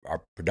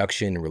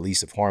production and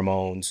release of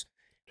hormones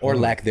or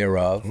lack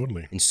thereof.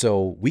 Totally. And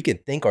so we can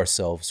think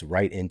ourselves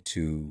right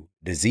into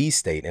disease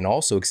state and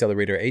also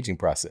accelerate our aging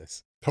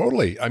process.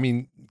 Totally.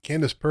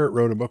 Candace Pert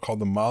wrote a book called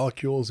The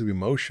Molecules of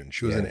Emotion.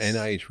 She was an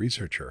NIH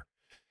researcher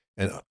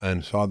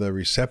and saw the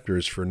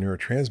receptors for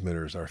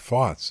neurotransmitters, our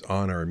thoughts,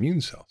 on our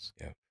immune cells.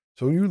 Yeah.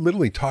 So you're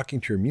literally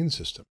talking to your immune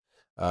system.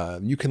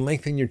 You can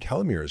lengthen your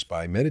telomeres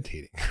by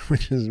meditating,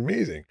 which is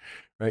amazing,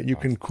 right? You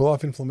can cool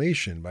off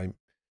inflammation by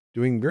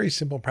doing very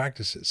simple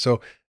practices.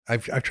 So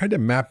I've tried to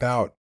map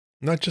out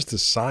not just the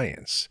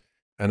science,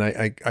 and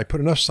I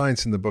put enough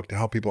science in the book to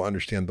help people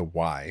understand the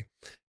why,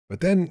 but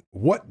then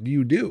what do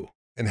you do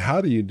and how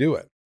do you do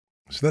it?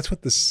 So that's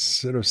what the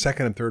sort of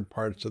second and third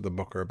parts of the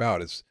book are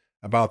about. It's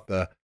about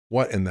the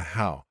what and the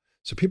how.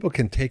 So people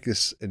can take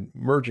this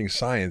emerging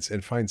science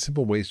and find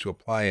simple ways to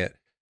apply it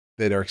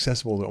that are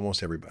accessible to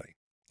almost everybody.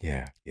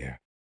 Yeah.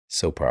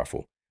 So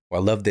powerful.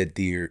 Well, I love that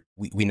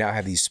we now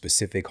have these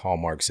specific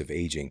hallmarks of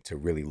aging to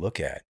really look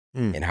at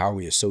and how are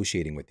we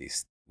associating with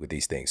these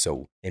things.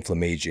 So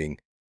inflammation,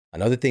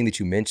 another thing that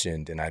you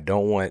mentioned, and I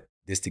don't want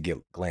this to get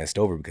glanced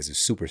over because it's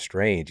super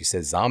strange. You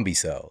said zombie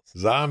cells.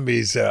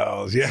 Zombie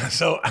cells. Yeah.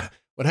 So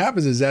what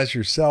happens is as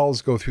your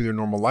cells go through their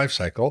normal life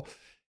cycle,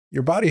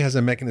 your body has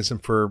a mechanism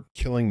for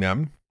killing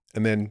them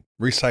and then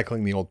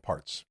recycling the old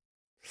parts.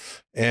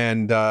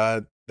 And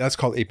that's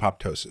called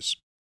apoptosis.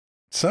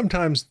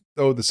 sometimes,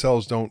 though, the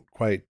cells don't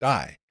quite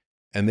die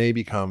and they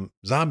become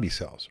zombie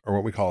cells, or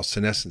what we call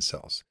senescent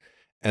cells.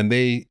 And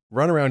they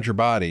run around your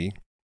body,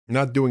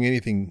 not doing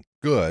anything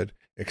good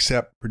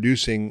except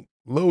producing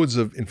loads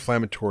of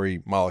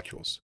inflammatory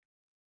molecules.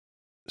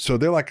 So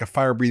they're like a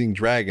fire-breathing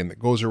dragon that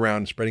goes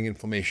around spreading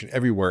inflammation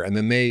everywhere. And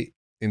then they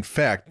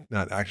infect,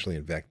 not actually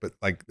infect, but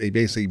like they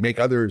basically make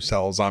other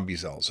cells zombie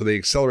cells. So they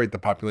accelerate the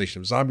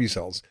population of zombie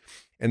cells.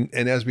 And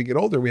as we get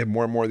older, we have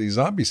more and more of these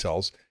zombie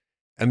cells,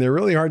 and they're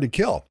really hard to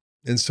kill.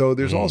 And so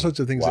there's all sorts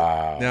of things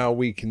that now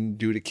we can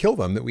do to kill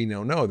them that we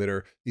now know that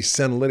are these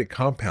senolytic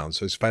compounds,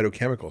 so it's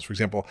phytochemicals. For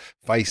example,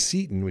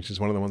 fisetin, which is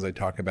one of the ones I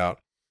talk about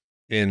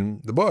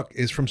in the book,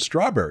 is from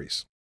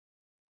strawberries.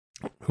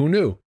 Who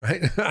knew,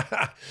 right?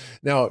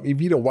 Now, if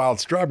you eat a wild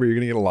strawberry, you're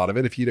going to get a lot of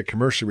it. If you eat a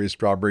commercially raised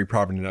strawberry,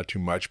 probably not too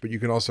much, but you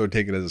can also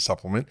take it as a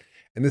supplement.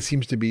 And this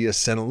seems to be a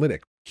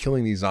senolytic,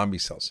 killing these zombie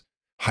cells.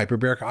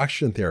 Hyperbaric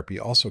oxygen therapy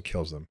also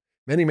kills them.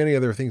 Many, many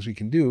other things we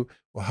can do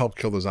will help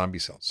kill the zombie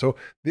cells. So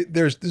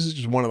this is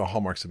just one of the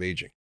hallmarks of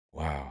aging.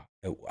 Wow.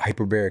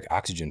 Hyperbaric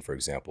oxygen, for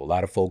example. A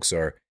lot of folks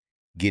are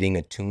getting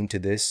attuned to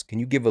this. Can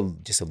you give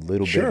just a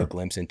little bit of a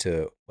glimpse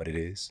into what it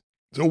is?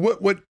 So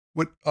what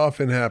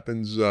often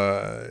happens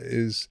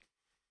is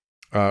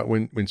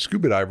when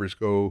scuba divers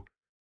go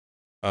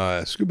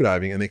scuba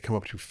diving and they come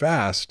up too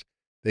fast,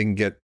 they can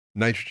get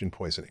nitrogen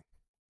poisoning.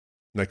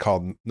 And they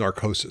call it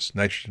narcosis,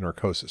 nitrogen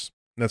narcosis.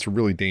 And that's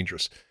really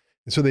dangerous.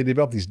 And so they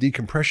develop these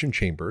decompression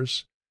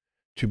chambers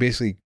to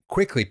basically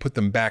quickly put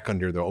them back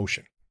under the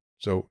ocean.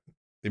 So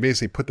they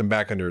basically put them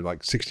back under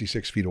like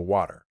 66 feet of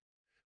water,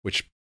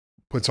 which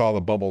puts all the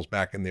bubbles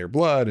back in their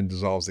blood and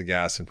dissolves the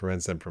gas and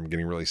prevents them from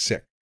getting really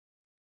sick.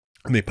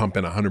 And they pump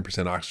in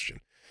 100% oxygen.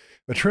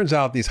 But it turns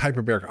out these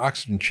hyperbaric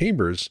oxygen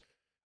chambers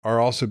are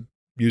also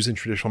used in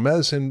traditional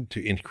medicine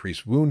to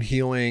increase wound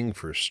healing,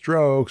 for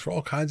strokes, for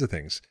all kinds of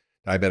things,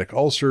 diabetic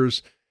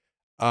ulcers.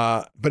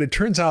 But it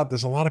turns out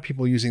there's a lot of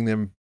people using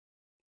them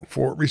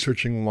for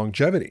researching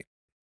longevity.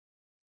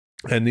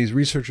 And these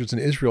researchers in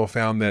Israel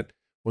found that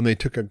when they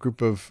took a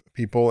group of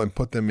people and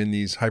put them in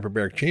these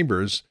hyperbaric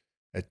chambers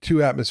at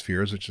 2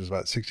 atmospheres, which is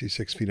about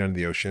 66 feet under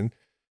the ocean,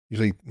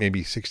 usually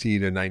maybe 60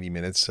 to 90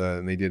 minutes,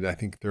 and they did, I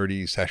think,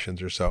 30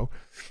 sessions or so,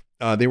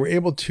 they were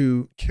able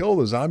to kill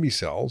the zombie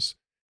cells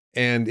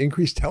and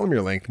increase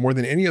telomere length more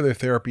than any other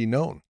therapy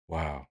known.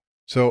 Wow.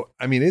 So,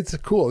 I mean, it's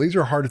cool. These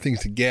are harder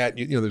things to get.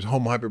 You know, there's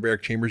home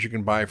hyperbaric chambers you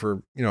can buy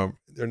for,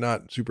 they're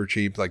not super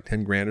cheap, like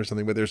 10 grand or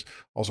something, but there's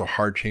also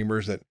hard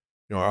chambers that,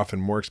 are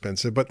often more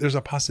expensive. But there's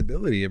a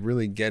possibility of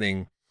really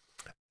getting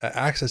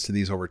access to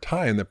these over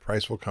time. The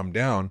price will come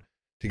down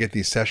to get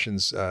these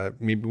sessions.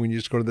 Maybe when you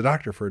just go to the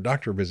doctor for a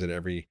doctor visit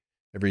every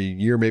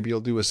year, maybe you'll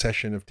do a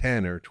session of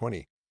 10 or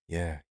 20.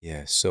 Yeah.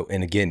 So,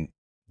 and again,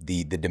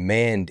 the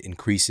demand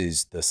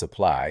increases the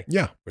supply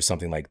for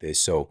something like this.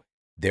 So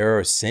there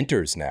are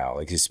centers now,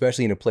 like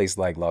especially in a place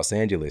like Los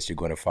Angeles, you're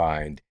going to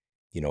find,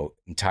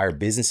 entire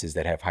businesses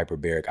that have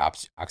hyperbaric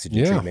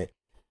oxygen treatment.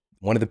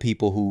 One of the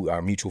people who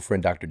our mutual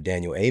friend, Dr.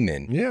 Daniel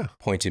Amen,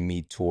 pointed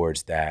me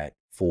towards that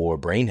for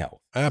brain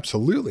health.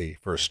 Absolutely.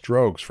 For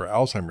strokes, for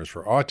Alzheimer's,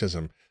 for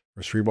autism,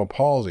 for cerebral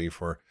palsy,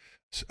 for,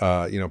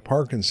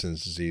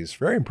 Parkinson's disease.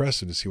 Very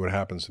impressive to see what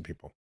happens to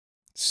people.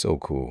 So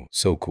cool.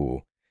 So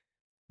cool.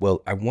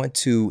 Well, I want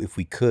to, if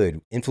we could,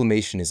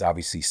 inflammation is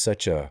obviously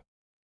such a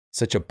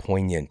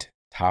poignant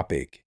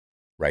topic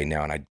right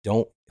now. And I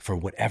don't, for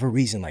whatever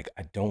reason, I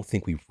don't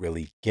think we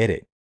really get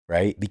it,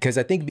 right? Because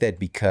I think that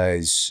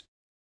because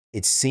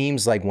it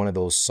seems like one of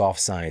those soft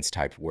science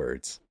type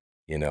words,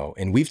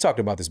 and we've talked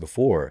about this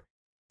before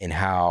and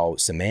how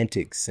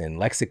semantics and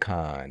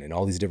lexicon and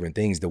all these different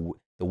things, the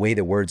way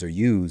that words are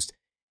used.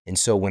 And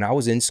so when I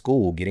was in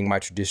school getting my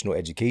traditional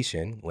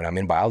education, when I'm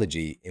in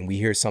biology and we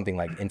hear something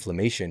like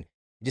inflammation,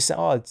 you just say,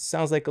 oh, it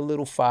sounds like a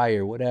little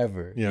fire,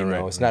 whatever.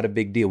 It's not a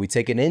big deal. We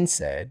take an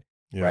NSAID,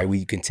 right?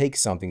 We can take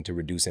something to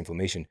reduce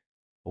inflammation,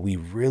 but we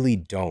really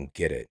don't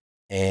get it.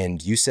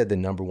 And you said the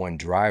number one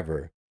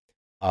driver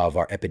of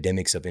our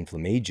epidemics of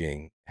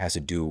inflammation has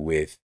to do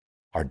with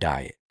our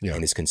diet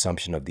and its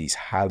consumption of these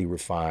highly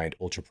refined,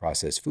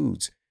 ultra-processed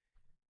foods.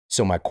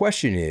 So my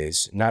question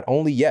is, not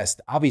only, yes,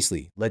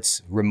 obviously,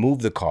 let's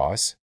remove the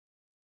cost,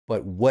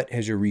 but what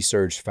has your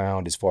research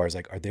found as far as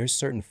are there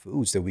certain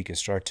foods that we can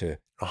start to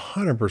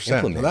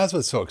 100%. Well, that's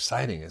what's so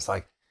exciting. It's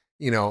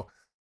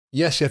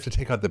yes, you have to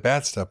take out the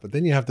bad stuff, but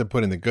then you have to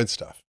put in the good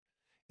stuff.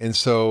 And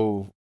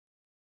so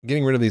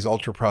getting rid of these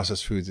ultra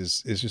processed foods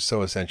is just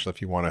so essential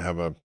if you want to have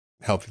a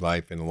healthy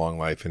life and a long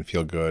life and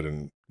feel good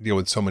and deal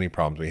with so many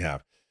problems we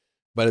have.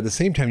 But at the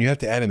same time, you have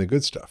to add in the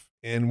good stuff.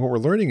 And what we're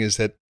learning is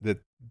that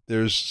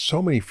there's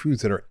so many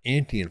foods that are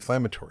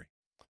anti-inflammatory.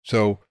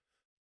 So,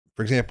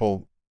 for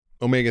example,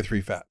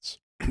 omega-3 fats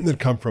that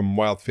come from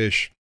wild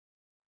fish.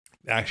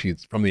 Actually,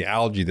 it's from the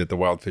algae that the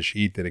wild fish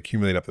eat that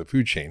accumulate up the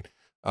food chain.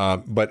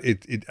 But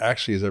it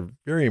actually is a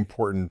very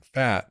important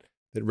fat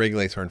that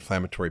regulates our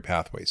inflammatory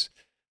pathways.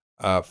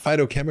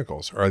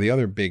 Phytochemicals are the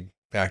other big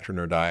factor in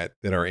our diet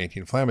that are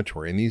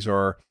anti-inflammatory. And these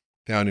are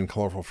found in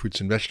colorful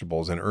fruits and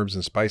vegetables and herbs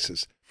and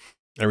spices.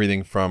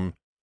 Everything from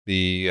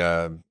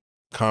the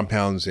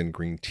compounds in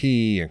green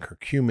tea and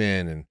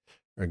curcumin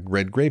and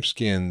red grape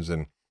skins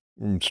and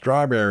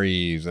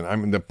strawberries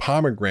and the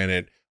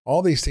pomegranate.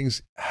 All these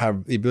things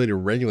have the ability to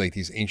regulate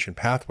these ancient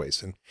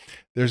pathways. And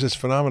there's this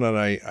phenomenon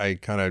I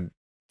kind of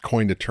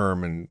coined a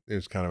term, and it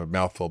was kind of a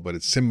mouthful, but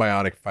it's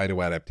symbiotic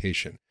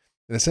phytoadaptation.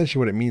 And essentially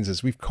what it means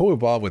is we've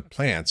co-evolved with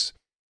plants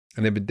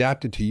and have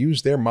adapted to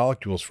use their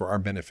molecules for our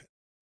benefit,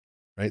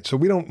 right? So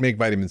we don't make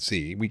vitamin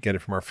C, we get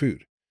it from our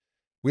food.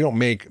 We don't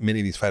make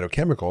many of these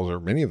phytochemicals, or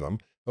many of them,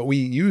 but we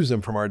use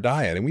them from our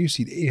diet. And we used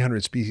to eat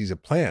 800 species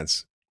of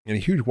plants and a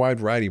huge wide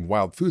variety of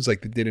wild foods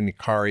like they did in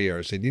Icaria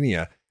or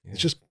Sardinia. Yeah.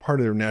 It's just part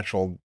of their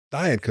natural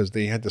diet because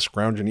they had to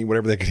scrounge and eat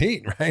whatever they could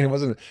eat, right? It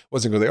wasn't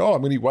going to say, oh,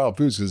 I'm going to eat wild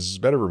foods because it's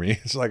better for me.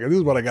 It's like, this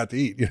is what I got to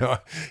eat,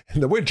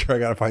 In the winter, I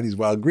got to find these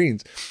wild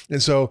greens.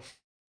 And so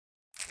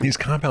these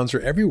compounds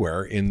are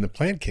everywhere in the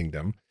plant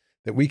kingdom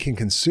that we can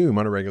consume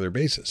on a regular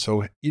basis.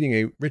 So eating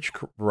a rich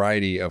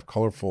variety of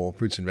colorful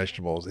fruits and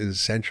vegetables is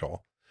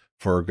essential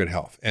for good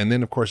health. And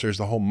then, of course, there's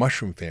the whole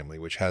mushroom family,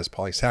 which has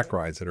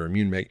polysaccharides that are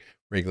immune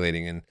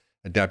regulating and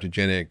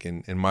adaptogenic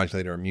and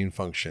modulate our immune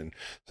function.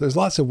 So there's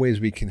lots of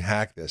ways we can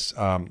hack this.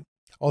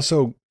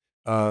 Also,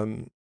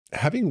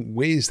 having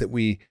ways that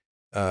we,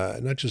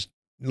 not just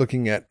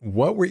looking at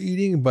what we're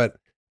eating, but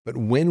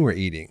when we're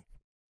eating.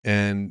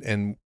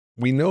 And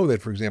we know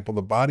that, for example,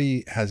 the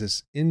body has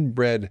this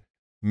inbred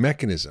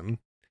mechanism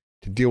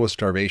to deal with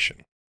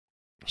starvation.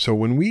 So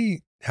when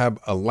we have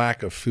a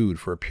lack of food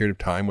for a period of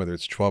time, whether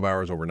it's 12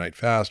 hours overnight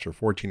fast or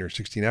 14 or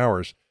 16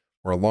 hours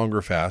or a longer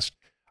fast,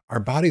 our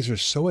bodies are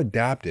so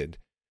adapted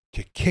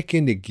to kick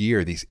into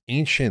gear these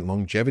ancient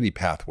longevity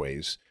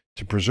pathways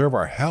to preserve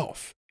our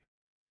health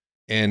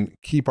and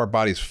keep our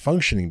bodies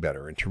functioning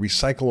better and to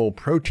recycle old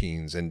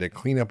proteins and to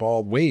clean up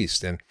all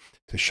waste and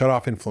to shut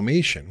off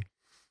inflammation.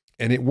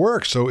 And it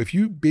works. So if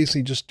you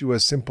basically just do a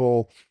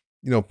simple,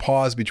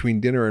 pause between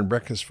dinner and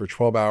breakfast for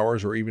 12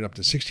 hours or even up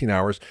to 16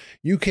 hours,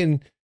 you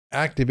can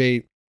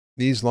activate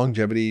these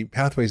longevity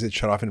pathways that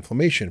shut off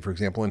inflammation. For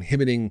example,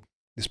 inhibiting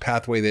this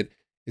pathway that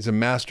is a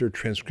master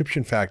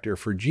transcription factor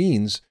for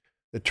genes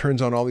that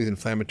turns on all these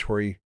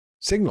inflammatory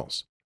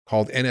signals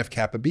called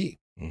NF-kappa B.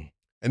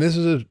 And this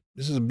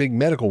is a big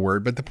medical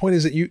word, but the point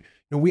is that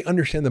we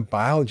understand the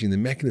biology and the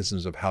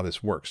mechanisms of how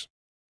this works.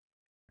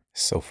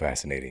 So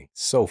fascinating.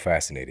 So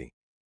fascinating.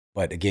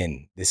 But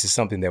again, this is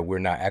something that we're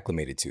not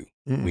acclimated to.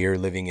 Mm-mm. We are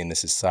living in a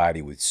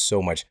society with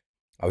so much.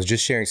 I was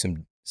just sharing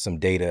some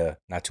data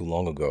not too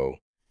long ago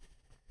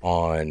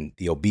on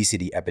the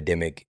obesity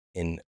epidemic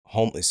in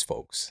homeless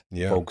folks.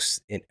 Yeah.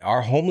 Folks in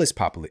our homeless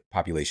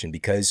population,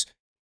 because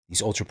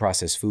these ultra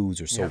processed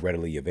foods are so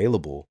readily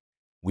available.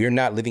 We're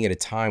not living at a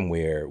time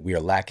where we are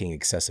lacking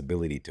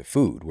accessibility to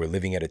food. We're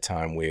living at a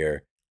time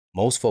where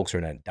most folks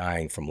are not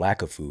dying from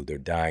lack of food. They're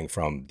dying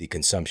from the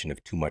consumption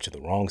of too much of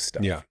the wrong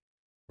stuff. Yeah.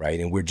 Right.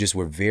 And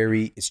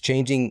it's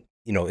changing,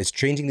 it's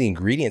changing the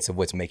ingredients of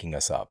what's making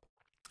us up.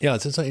 Yeah.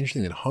 It's so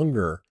interesting that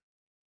hunger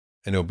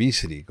and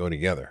obesity go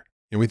together.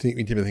 We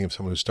typically think of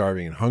someone who's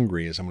starving and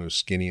hungry as someone who's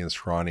skinny and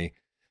scrawny,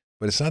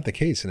 but it's not the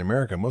case. In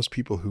America, most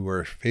people who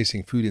are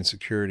facing food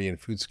insecurity and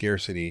food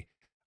scarcity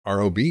are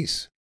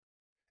obese.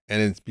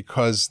 And it's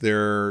because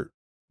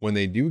when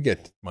they do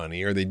get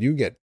money or they do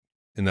get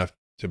enough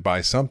to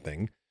buy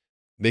something,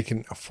 they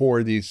can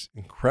afford these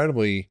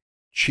incredibly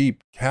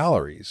cheap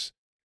calories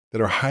that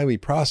are highly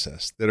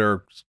processed, that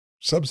are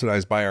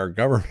subsidized by our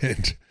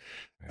government,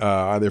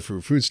 either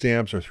through food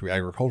stamps or through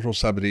agricultural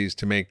subsidies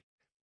to make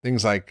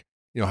things like,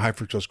 high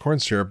fructose corn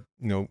syrup,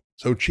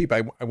 so cheap.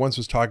 I once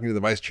was talking to the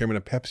vice chairman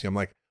of Pepsi. I'm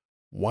like,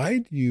 why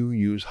do you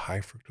use high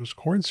fructose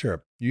corn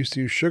syrup? You used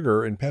to use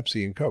sugar in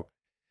Pepsi and Coke.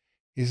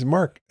 He said,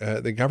 Mark,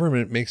 the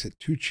government makes it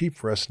too cheap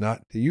for us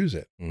not to use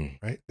it,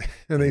 right?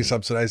 And they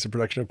subsidize the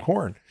production of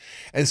corn.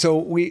 And so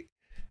we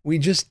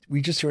just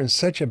are in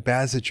such a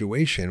bad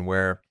situation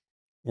where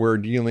we're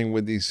dealing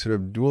with these sort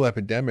of dual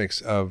epidemics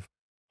of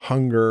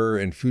hunger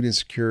and food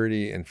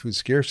insecurity and food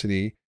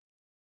scarcity,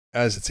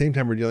 as at the same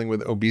time we're dealing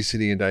with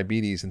obesity and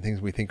diabetes and things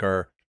we think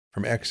are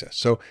from excess.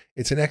 So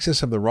it's an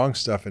excess of the wrong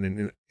stuff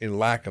and a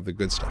lack of the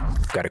good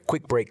stuff. Got a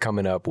quick break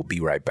coming up. We'll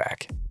be right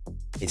back.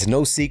 It's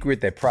no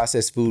secret that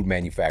processed food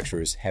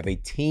manufacturers have a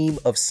team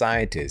of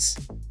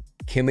scientists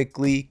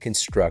chemically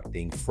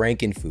constructing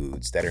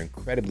frankenfoods that are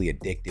incredibly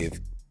addictive,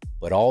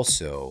 but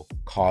also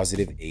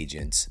causative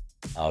agents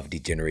of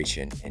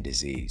degeneration and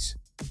disease.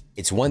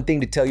 It's one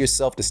thing to tell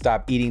yourself to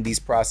stop eating these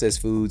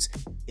processed foods.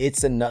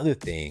 It's another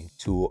thing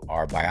to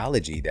our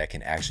biology that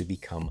can actually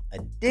become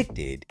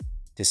addicted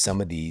to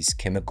some of these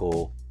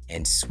chemical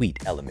and sweet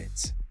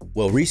elements.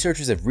 Well,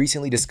 researchers have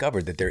recently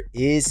discovered that there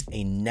is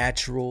a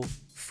natural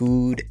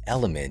food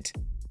element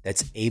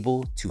that's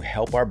able to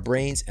help our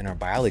brains and our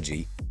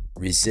biology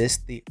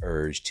resist the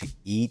urge to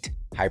eat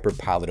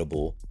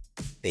hyperpalatable,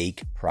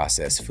 fake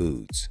processed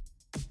foods.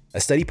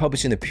 A study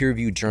published in the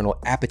peer-reviewed journal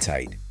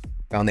Appetite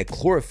found that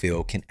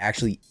chlorophyll can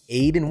actually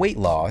aid in weight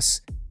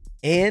loss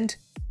and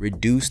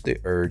reduce the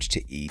urge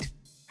to eat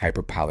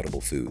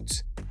hyperpalatable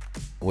foods.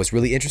 And what's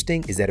really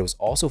interesting is that it was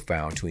also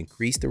found to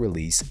increase the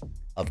release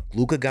of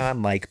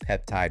glucagon-like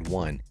peptide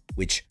 1,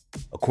 which,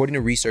 according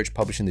to research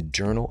published in the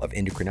Journal of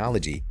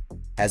Endocrinology,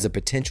 has the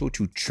potential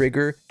to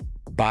trigger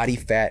body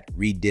fat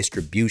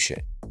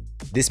redistribution.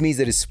 This means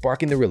that it's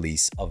sparking the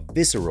release of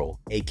visceral,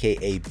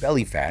 aka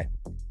belly fat,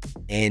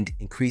 and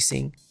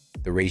increasing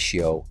the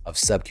ratio of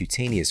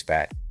subcutaneous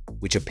fat,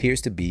 which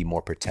appears to be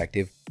more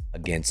protective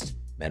against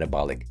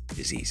metabolic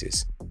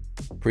diseases.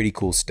 Pretty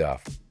cool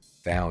stuff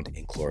found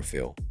in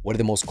chlorophyll. What are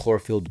the most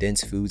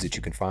chlorophyll-dense foods that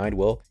you can find?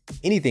 Well,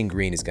 anything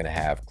green is going to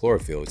have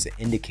chlorophyll. It's an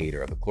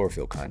indicator of the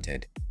chlorophyll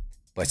content.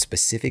 But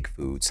specific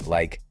foods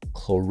like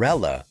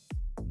chlorella,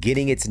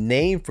 getting its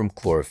name from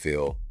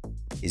chlorophyll,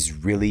 is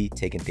really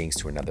taking things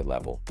to another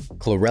level.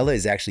 Chlorella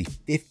is actually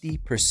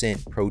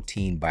 50%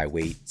 protein by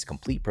weight. It's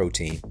complete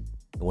protein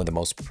and one of the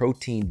most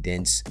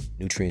protein-dense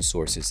nutrient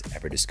sources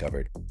ever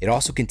discovered. It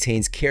also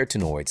contains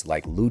carotenoids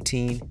like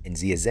lutein and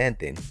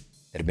zeaxanthin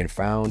that have been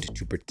found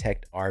to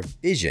protect our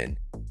vision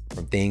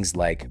from things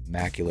like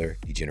macular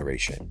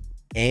degeneration.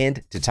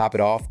 And to top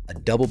it off, a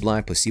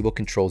double-blind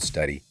placebo-controlled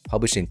study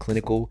published in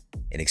Clinical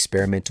and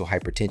Experimental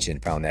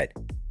Hypertension found that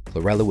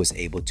chlorella was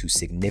able to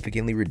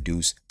significantly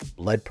reduce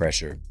blood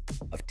pressure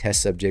of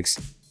test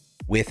subjects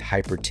with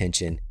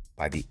hypertension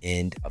by the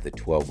end of the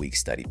 12-week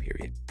study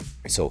period.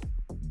 So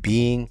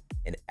being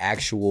an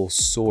actual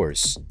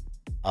source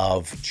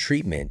of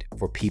treatment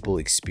for people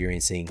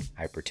experiencing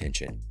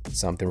hypertension,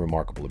 something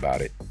remarkable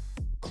about it.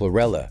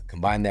 Chlorella,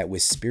 combine that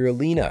with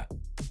spirulina,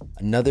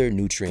 another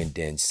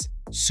nutrient-dense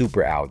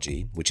super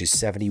algae, which is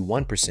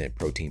 71%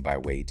 protein by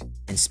weight.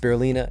 And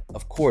spirulina,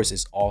 of course,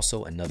 is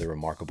also another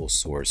remarkable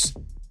source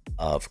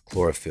of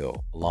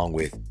chlorophyll, along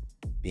with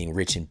being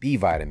rich in B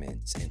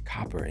vitamins and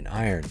copper and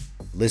iron.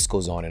 The list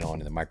goes on in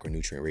the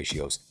micronutrient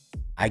ratios.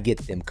 I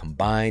get them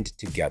combined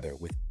together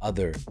with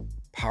other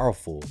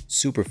powerful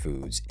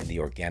superfoods in the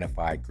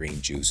Organifi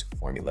green juice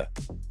formula.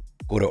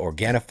 Go to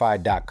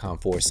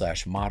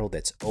Organifi.com/model.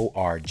 That's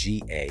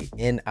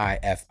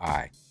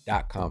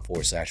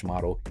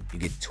ORGANIFI.com/model. You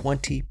get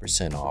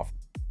 20% off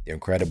their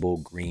incredible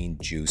green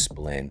juice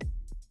blend.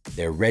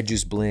 Their red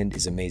juice blend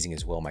is amazing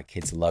as well. My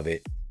kids love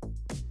it.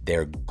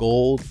 Their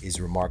gold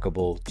is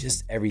remarkable.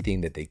 Just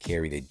everything that they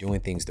carry, they're doing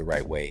things the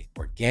right way.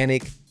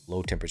 Organic,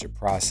 low temperature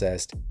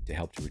processed to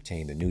help to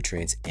retain the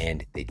nutrients,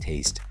 and they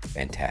taste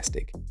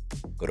fantastic.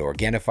 Go to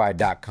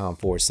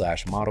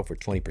Organifi.com/model for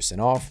 20%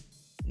 off.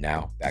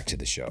 Now back to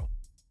the show.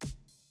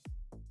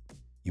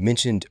 You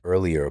mentioned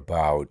earlier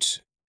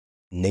about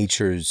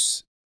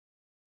nature's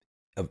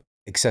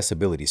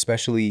accessibility,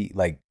 especially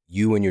like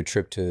you and your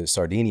trip to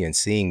Sardinia and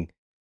seeing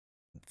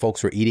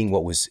folks were eating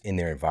what was in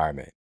their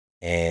environment.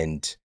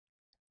 And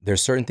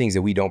there's certain things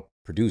that we don't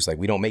produce, like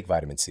we don't make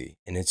vitamin C.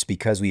 And it's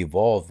because we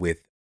evolved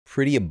with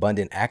pretty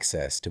abundant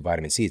access to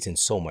vitamin C. It's in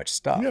so much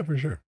stuff. Yeah, for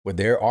sure. Where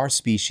there are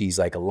species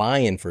like a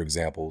lion, for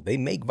example, they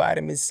make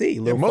vitamin C.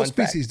 Yeah, most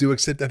species do,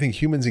 except I think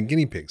humans and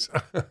guinea pigs.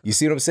 You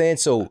see what I'm saying?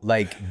 So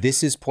like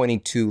this is pointing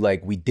to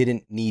like we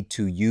didn't need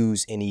to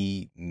use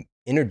any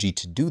energy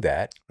to do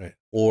that, right,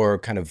 or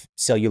kind of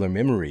cellular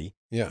memory,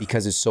 yeah,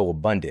 because it's so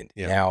abundant.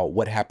 Yeah. Now,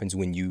 what happens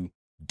when you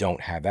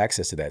don't have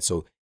access to that?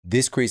 So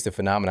this creates the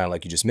phenomenon,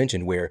 like you just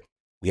mentioned, where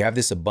we have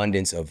this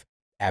abundance of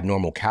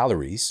abnormal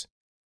calories,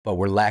 but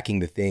we're lacking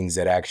the things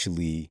that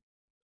actually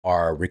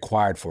are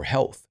required for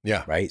health.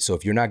 Yeah. Right. So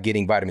if you're not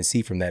getting vitamin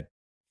C from that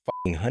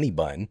fucking honey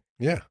bun,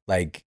 yeah,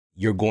 like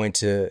you're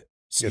scurvy.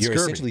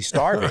 Essentially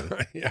starving.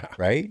 Yeah.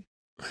 Right.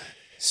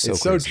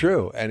 It's so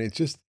true. And it's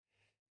just,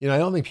 I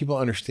don't think people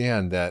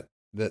understand that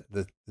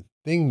the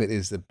thing that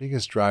is the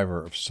biggest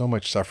driver of so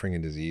much suffering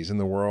and disease in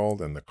the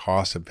world and the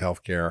cost of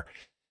healthcare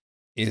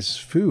is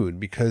food,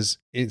 because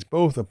it's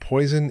both a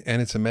poison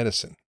and it's a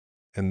medicine.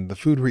 And the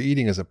food we're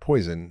eating is a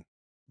poison,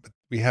 but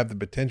we have the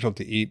potential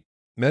to eat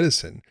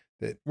medicine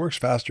that works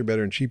faster,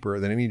 better, and cheaper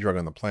than any drug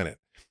on the planet.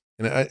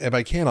 And if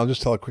I can, I'll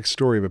just tell a quick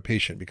story of a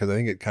patient, because I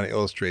think it kind of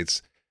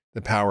illustrates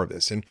the power of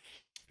this. And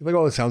you're like,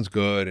 oh, it sounds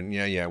good. And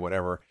yeah,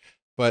 whatever.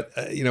 But,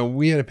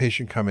 we had a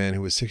patient come in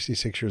who was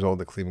 66 years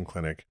old at Cleveland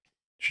Clinic.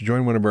 She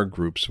joined one of our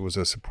groups. It was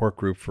a support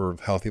group for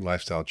healthy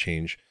lifestyle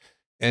change.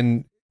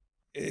 And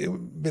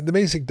the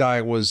basic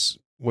diet was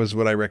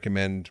what I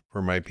recommend for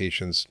my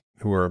patients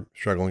who are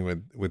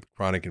struggling with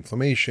chronic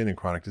inflammation and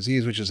chronic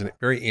disease, which is a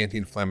very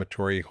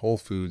anti-inflammatory, whole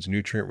foods,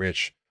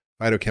 nutrient-rich,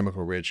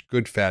 phytochemical-rich,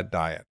 good fat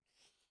diet.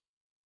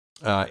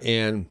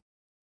 And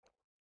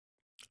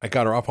I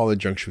got her off all the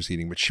junk she was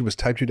eating, but she was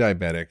type 2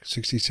 diabetic,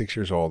 66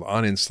 years old,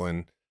 on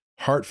insulin,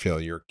 heart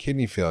failure,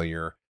 kidney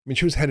failure. I mean,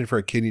 she was headed for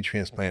a kidney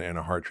transplant and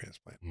a heart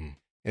transplant.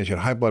 And she had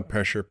high blood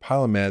pressure,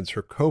 pile of meds.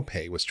 Her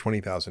copay was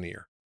 $20,000 a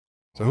year.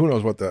 So who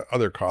knows what the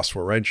other costs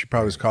were, right? She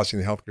probably was costing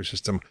the healthcare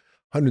system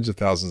hundreds of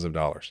thousands of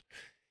dollars.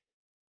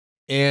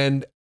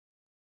 And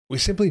we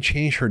simply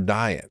changed her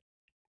diet.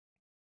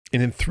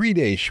 And in 3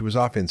 days, she was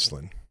off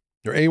insulin.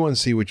 Her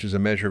A1C, which is a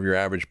measure of your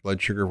average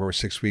blood sugar over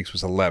 6 weeks,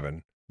 was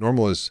 11.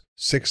 Normal is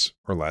 6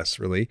 or less,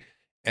 really.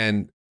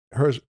 And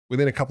hers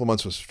within a couple of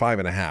months was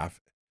 5.5.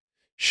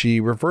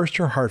 She reversed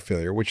her heart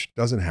failure, which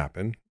doesn't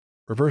happen.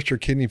 Reversed her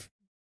kidney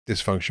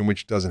dysfunction,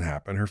 which doesn't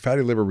happen. Her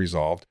fatty liver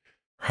resolved.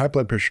 her high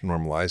blood pressure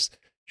normalized.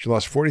 She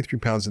lost 43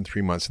 pounds in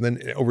 3 months. And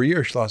then over a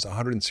year, she lost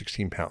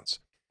 116 pounds.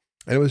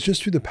 And it was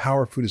just through the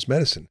power of food as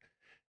medicine.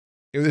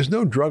 There's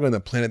no drug on the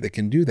planet that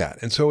can do that.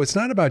 And so it's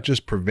not about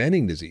just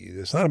preventing disease.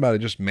 It's not about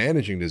just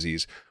managing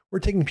disease. We're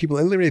taking people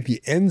literally at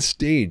the end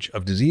stage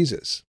of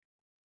diseases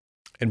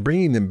and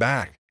bringing them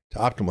back to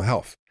optimal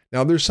health.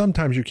 Now, there's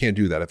sometimes you can't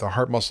do that if the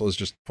heart muscle is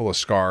just full of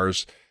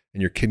scars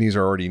and your kidneys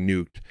are already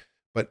nuked.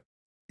 But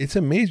it's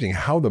amazing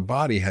how the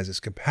body has this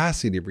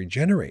capacity to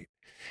regenerate.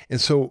 And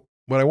so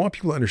what I want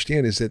people to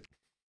understand is that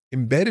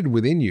embedded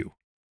within you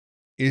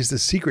is the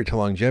secret to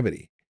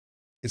longevity.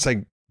 It's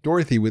like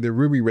Dorothy with the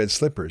ruby red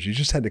slippers. You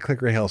just had to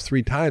click her heels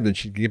 3 times and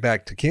she'd get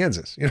back to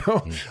Kansas.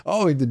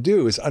 All we have to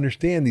do is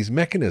understand these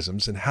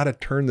mechanisms and how to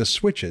turn the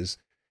switches,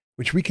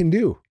 which we can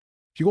do.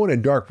 If you go in a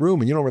dark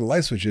room and you don't know where the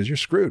light switch is, you're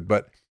screwed.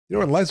 But you know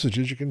where the light switch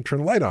is, you can turn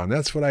the light on.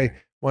 That's what I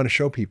want to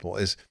show people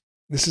is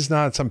this is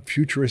not some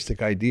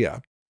futuristic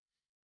idea.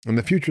 And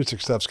the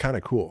futuristic stuff's kind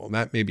of cool. And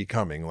that may be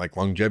coming, like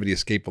longevity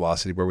escape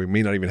velocity, where we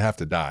may not even have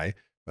to die.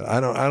 But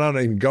I'm not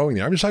even going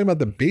there. I'm just talking about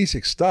the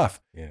basic stuff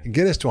and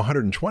get us to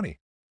 120.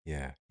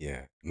 Yeah.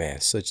 Man,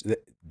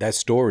 that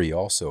story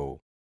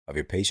also of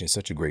your patient,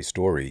 such a great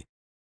story.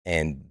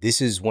 And this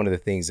is one of the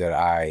things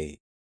that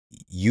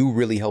you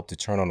really helped to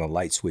turn on a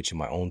light switch in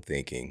my own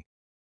thinking,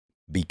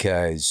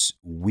 because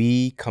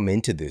we come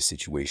into this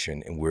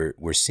situation and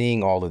we're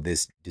seeing all of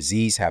this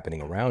disease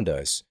happening around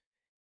us.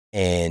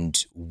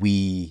 And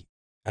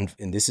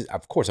this is,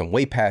 of course, I'm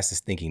way past this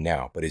thinking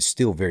now, but it's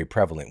still very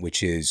prevalent,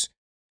 which is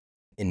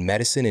in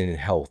medicine and in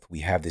health, we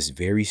have this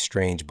very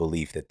strange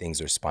belief that things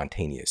are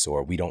spontaneous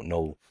or we don't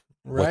know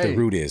what the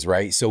root is,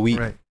 right? So we,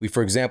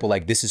 for example,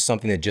 like this is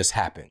something that just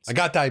happens. I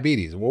got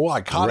diabetes. Well,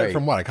 I caught it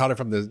from what? I caught it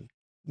from the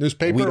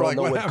newspaper? We don't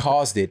know what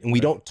caused it. And we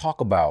don't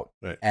talk about,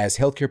 as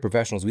healthcare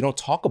professionals, we don't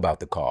talk about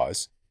the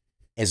cause.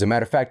 As a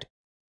matter of fact,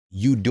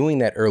 you doing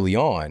that early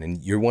on,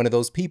 and you're one of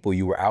those people,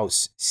 you were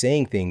out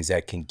saying things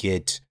that can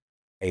get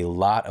a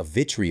lot of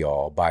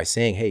vitriol by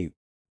saying, hey,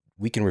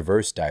 we can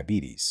reverse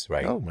diabetes,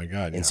 right? Oh my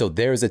God. And so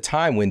there's a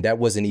time when that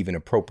wasn't even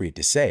appropriate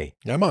to say.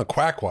 Yeah, I'm on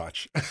Quack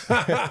Watch.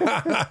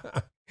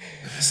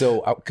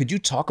 So could you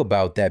talk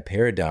about that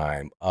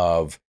paradigm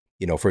of,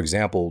 for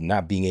example,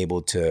 not being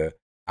able to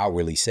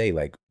outwardly say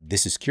like,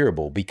 this is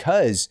curable,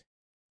 because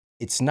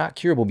it's not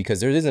curable because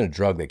there isn't a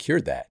drug that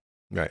cured that.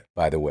 Right.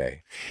 By the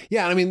way.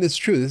 Yeah. I mean, that's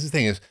true. This is the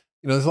thing is,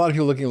 there's a lot of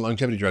people looking at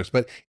longevity drugs,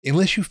 but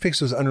unless you fix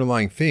those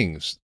underlying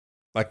things,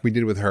 like we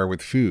did with her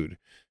with food,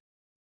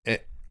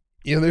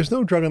 there's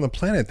no drug on the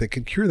planet that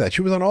could cure that.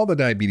 She was on all the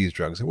diabetes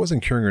drugs. It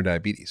wasn't curing her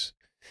diabetes.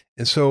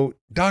 And so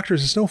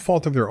doctors, it's no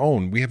fault of their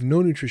own. We have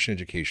no nutrition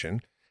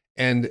education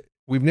and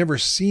we've never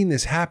seen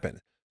this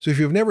happen. So if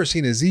you've never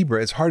seen a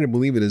zebra, it's hard to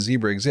believe that a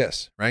zebra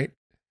exists, right?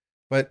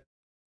 But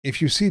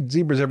if you see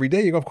zebras every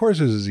day, you go, of course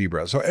there's a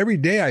zebra. So every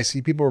day I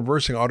see people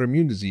reversing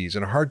autoimmune disease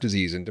and heart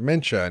disease and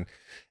dementia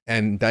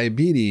and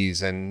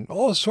diabetes and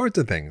all sorts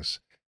of things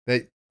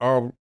that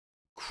are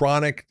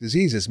chronic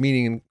diseases,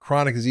 meaning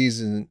chronic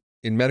diseases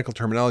in medical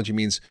terminology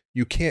means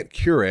you can't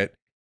cure it.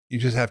 You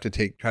just have to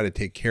try to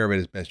take care of it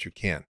as best you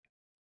can,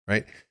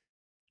 right?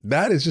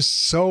 That is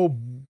just so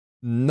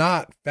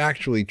not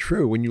factually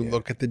true when you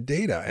look at the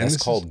data. And that's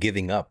called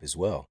giving up as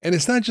well. And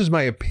it's not just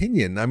my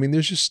opinion. I mean,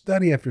 there's just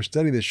study after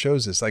study that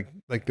shows this,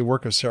 like the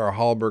work of Sarah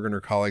Hallberg and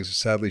her colleagues.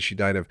 Sadly, she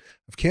died of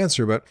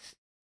cancer, but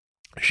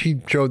she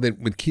showed that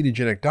with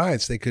ketogenic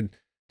diets, they could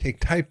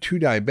take type 2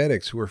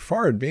 diabetics who were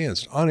far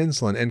advanced on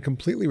insulin and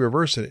completely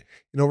reverse it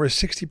in over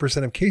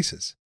 60% of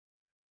cases.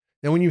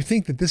 Now, when you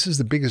think that this is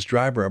the biggest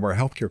driver of our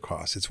healthcare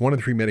costs, it's 1 in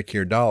 3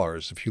 Medicare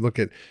dollars. If you look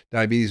at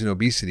diabetes and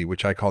obesity,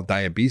 which I call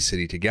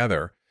diabesity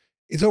together,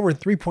 it's over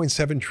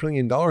 $3.7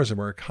 trillion of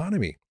our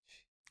economy.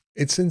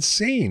 It's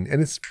insane.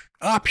 And it's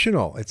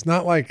optional. It's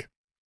not like,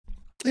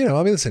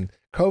 listen,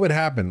 COVID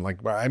happened.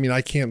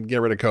 I can't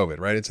get rid of COVID,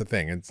 right? It's a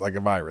thing. It's like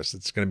a virus.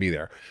 It's going to be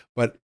there.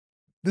 But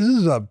this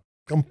is a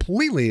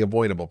completely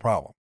avoidable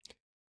problem.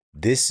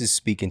 This is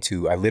speaking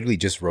to, I literally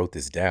just wrote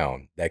this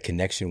down, that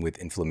connection with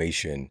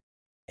inflammation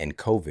and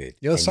COVID.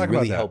 Yeah, let's talk about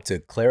that. You really helped to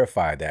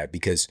clarify that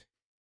because,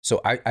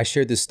 so I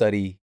shared this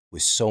study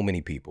with so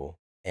many people.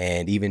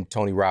 And even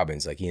Tony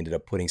Robbins, he ended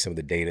up putting some of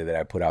the data that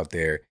I put out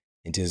there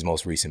into his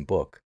most recent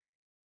book.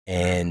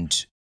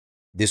 And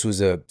this was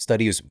a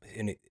study.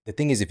 And the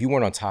thing is, if you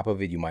weren't on top of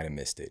it, you might have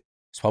missed it.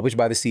 It's published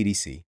by the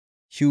CDC,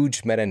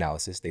 huge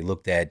meta-analysis. They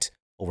looked at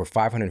over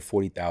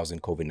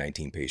 540,000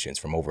 COVID-19 patients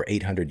from over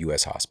 800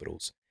 US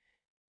hospitals.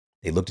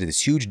 They looked at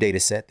this huge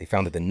data set. They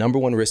found that the number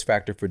 1 risk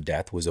factor for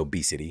death was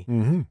obesity.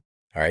 Mm-hmm.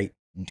 All right.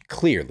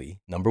 Clearly,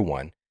 number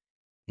 1.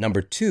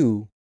 Number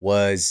 2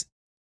 was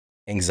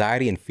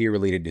anxiety and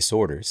fear-related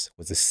disorders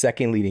was the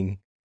second leading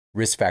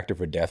risk factor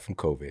for death from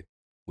COVID,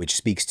 which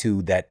speaks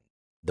to that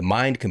the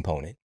mind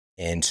component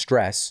and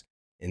stress.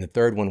 And the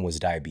third one was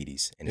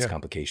diabetes and its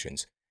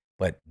complications.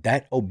 But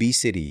that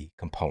obesity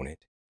component,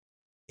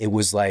 it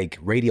was like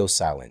radio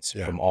silence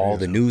from all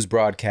the news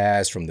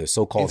broadcasts, from the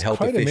so-called health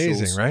officials. It's quite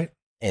amazing, right?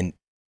 And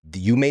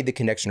You made the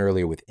connection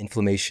earlier with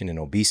inflammation and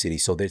obesity.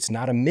 So it's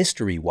not a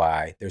mystery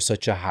why there's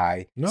such a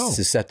high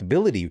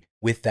susceptibility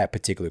with that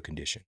particular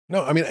condition.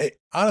 No, I mean,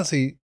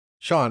 honestly,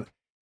 Sean,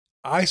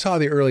 I saw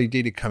the early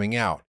data coming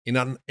out.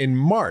 In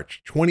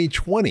March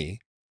 2020,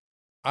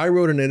 I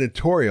wrote an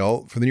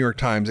editorial for the New York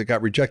Times. It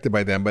got rejected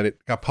by them, but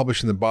it got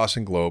published in the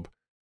Boston Globe,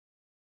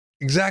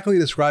 exactly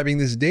describing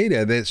this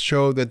data that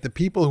showed that the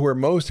people who were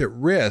most at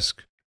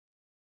risk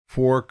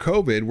for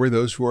COVID were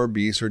those who are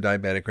obese or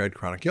diabetic or had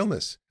chronic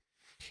illness,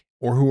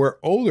 or who are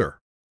older,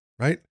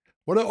 right?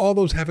 What do all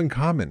those have in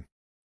common?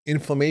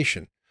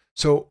 Inflammation.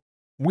 So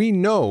we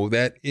know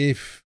that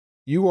if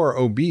you are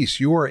obese,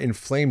 you are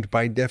inflamed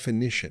by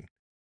definition,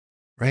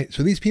 right?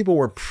 So these people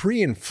were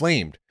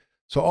pre-inflamed.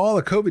 So all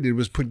the COVID did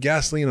was put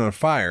gasoline on a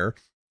fire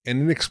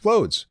and it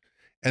explodes.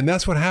 And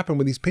that's what happened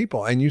with these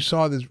people. And you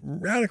saw this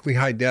radically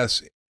high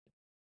deaths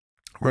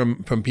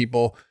from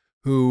people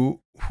who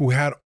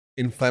had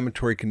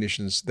inflammatory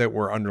conditions that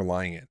were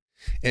underlying it.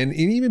 And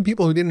even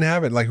people who didn't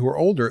have it, like who were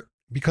older,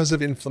 because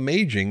of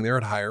inflammaging, they're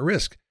at higher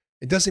risk.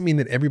 It doesn't mean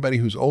that everybody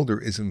who's older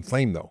is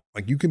inflamed though.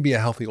 Like you can be a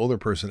healthy older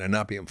person and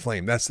not be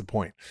inflamed. That's the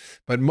point.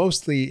 But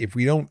mostly if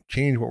we don't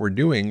change what we're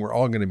doing, we're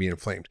all going to be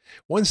inflamed.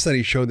 One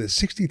study showed that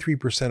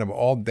 63% of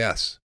all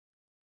deaths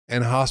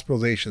and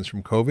hospitalizations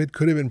from COVID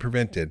could have been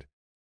prevented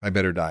by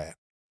better diet.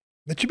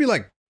 That should be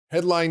like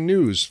headline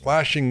news,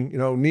 flashing,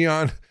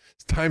 neon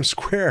Times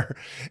Square.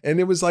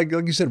 And it was like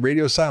you said,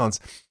 radio silence.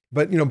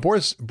 But,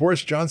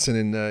 Boris Johnson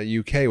in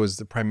the UK was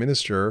the prime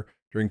minister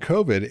during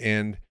COVID,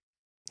 and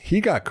he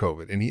got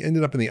COVID and he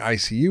ended up in the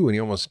ICU and he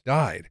almost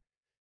died.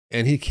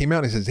 And he came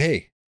out and he says,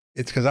 hey,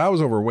 it's because I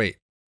was overweight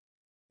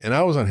and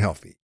I was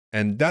unhealthy.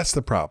 And that's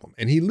the problem.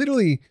 And he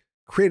literally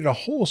created a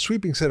whole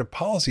sweeping set of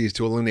policies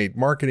to eliminate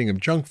marketing of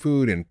junk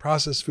food and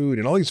processed food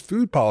and all these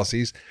food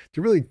policies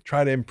to really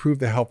try to improve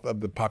the health of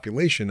the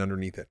population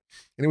underneath it.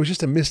 And it was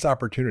just a missed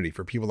opportunity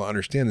for people to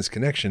understand this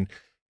connection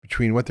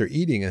between what they're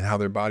eating and how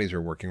their bodies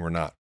are working or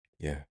not.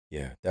 Yeah.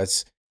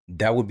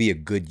 That would be a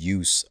good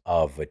use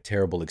of a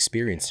terrible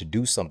experience to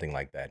do something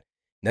like that. And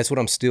that's what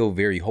I'm still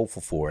very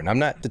hopeful for. And I'm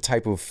not the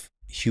type of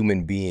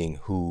human being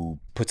who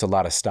puts a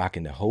lot of stock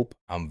into hope.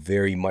 I'm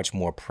very much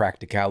more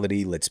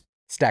practicality. Let's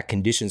stack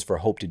conditions for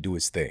hope to do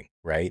its thing,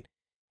 right?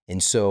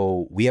 And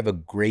so we have a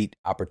great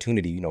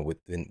opportunity,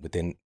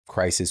 within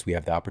crisis, we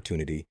have the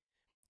opportunity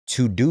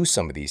to do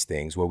some of these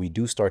things where we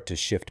do start to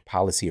shift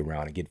policy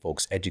around and get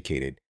folks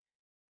educated.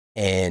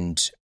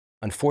 And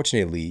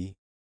unfortunately,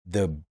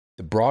 the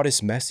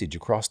broadest message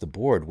across the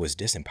board was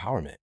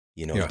disempowerment.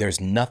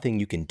 There's nothing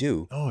you can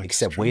do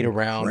except wait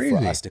around for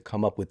us to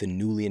come up with a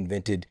newly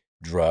invented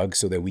drug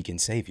so that we can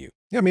save you.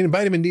 Yeah, I mean,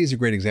 vitamin D is a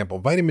great example.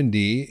 Vitamin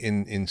D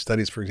in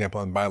studies, for example,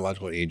 on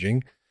biological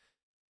aging,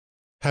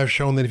 have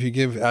shown that if you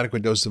give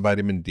adequate doses of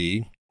vitamin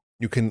D,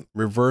 you can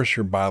reverse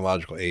your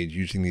biological age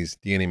using these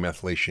DNA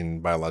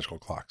methylation biological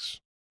clocks,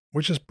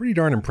 which is pretty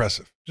darn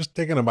impressive, just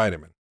taking a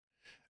vitamin.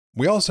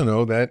 We also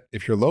know that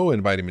if you're low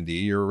in vitamin D,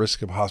 your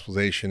risk of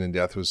hospitalization and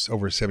death was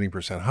over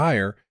 70%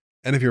 higher.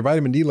 And if your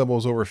vitamin D level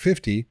is over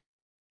 50,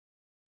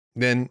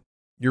 then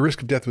your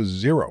risk of death was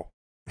 0.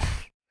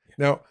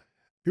 Now,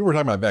 people were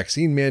talking about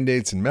vaccine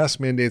mandates and mask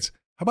mandates.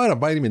 How about a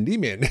vitamin D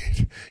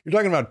mandate? You're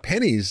talking about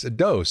pennies a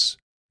dose.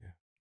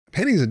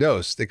 Pennies a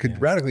dose that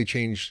could radically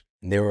change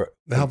the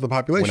health of the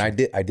population.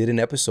 When I did an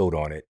episode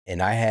on it,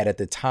 and I had at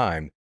the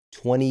time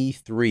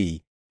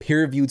 23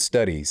 peer-reviewed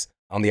studies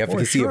on the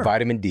efficacy of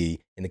vitamin D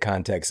in the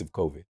context of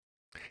COVID.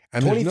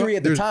 And 23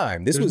 at the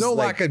time. There's no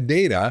lack of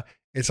data.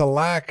 It's a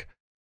lack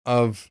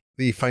of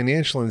the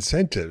financial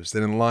incentives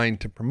that in line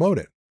to promote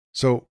it.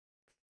 So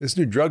this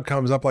new drug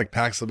comes up like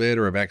Paxlovid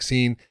or a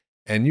vaccine,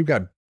 and you've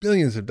got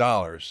billions of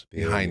dollars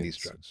behind these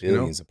drugs.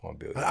 Billions upon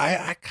billions.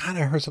 I kind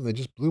of heard something that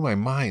just blew my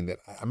mind that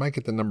I might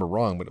get the number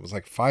wrong, but it was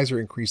like Pfizer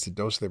increased the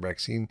dose of their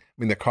vaccine.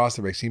 The cost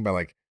of the vaccine by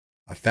like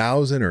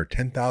 1,000 or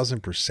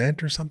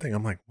 10,000% or something.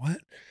 I'm like, what?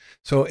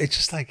 So it's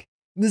just like,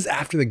 this is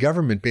after the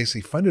government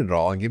basically funded it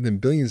all and gave them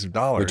billions of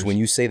dollars. Which, when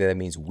you say that, that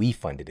means we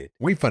funded it.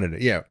 We funded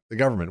it. Yeah, the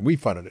government. We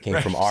funded it.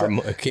 Came from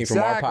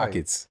our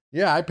pockets.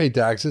 Yeah, I pay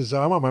taxes,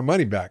 so I want my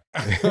money back.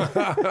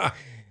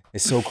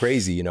 It's so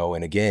crazy,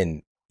 And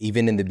again,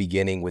 even in the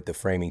beginning with the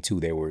framing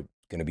too, they were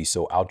going to be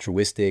so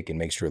altruistic and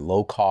make sure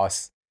low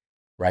costs,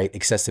 right?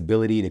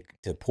 Accessibility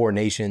to poor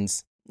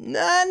nations.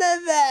 None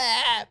of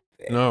that.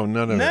 No,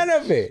 none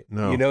of it.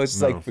 No,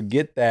 it's like,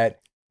 forget that.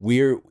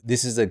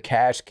 This is a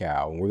cash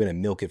cow and we're going to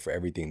milk it for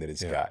everything that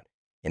it's got.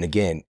 And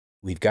again,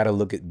 we've got to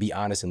be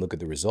honest and look at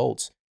the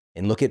results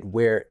and look at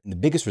where the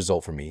biggest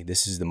result for me,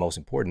 this is the most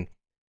important.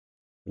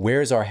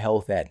 Where is our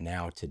health at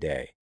now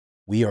today?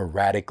 We are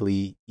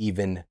radically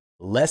even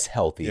less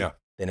healthy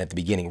than at the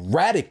beginning.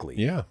 Radically.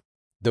 Yeah.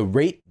 The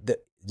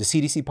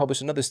CDC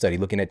published another study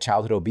looking at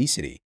childhood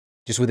obesity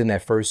just within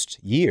that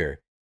first year.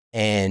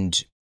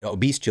 And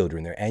obese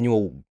children, their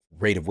annual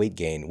rate of weight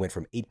gain went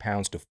from 8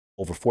 pounds to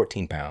over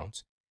 14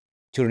 pounds.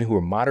 Children who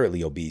were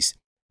moderately obese,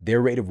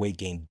 their rate of weight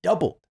gain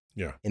doubled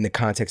in the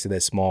context of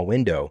that small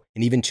window.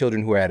 And even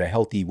children who are at a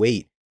healthy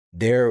weight,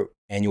 their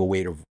annual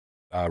rate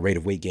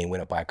of weight gain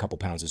went up by a couple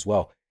pounds as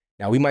well.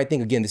 Now, we might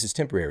think, again, this is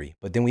temporary,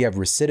 but then we have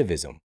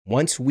recidivism.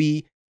 Once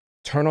we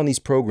turn on these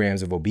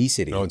programs of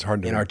obesity it's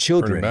hard to in our turn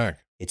children, back.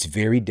 it's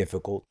very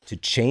difficult to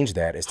change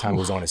that as time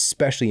goes on,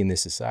 especially in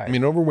this society. I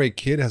mean, an overweight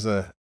kid has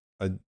a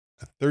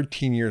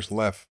 13 years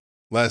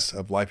less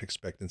of life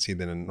expectancy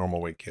than a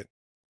normal weight kid.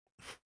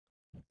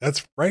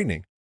 That's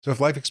frightening. So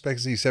if life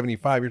expectancy is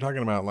 75, you're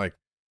talking about like,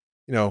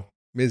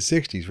 mid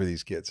 60s for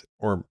these kids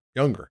or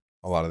younger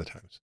a lot of the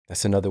times.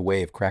 That's another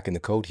way of cracking the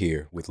code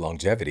here with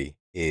longevity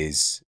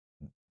is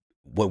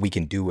what we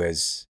can do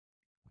as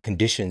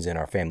conditions in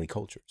our family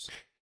cultures.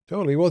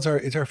 Totally. Well,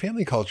 it's our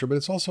family culture, but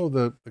it's also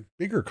the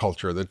bigger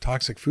culture, the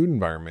toxic food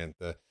environment,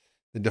 the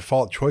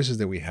default choices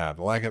that we have,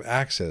 the lack of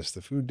access,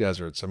 the food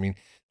deserts. I mean,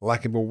 the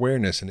lack of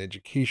awareness and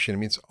education. I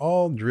mean, it's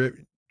all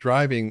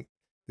driving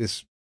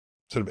this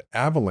sort of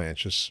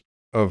avalanche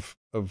of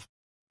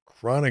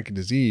chronic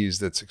disease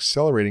that's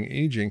accelerating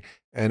aging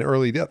and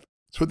early death.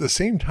 So at the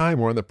same time,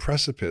 we're on the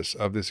precipice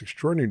of this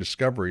extraordinary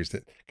discoveries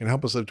that can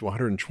help us live to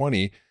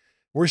 120.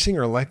 We're seeing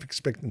our life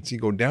expectancy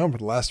go down for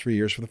the last 3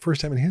 years for the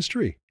first time in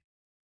history.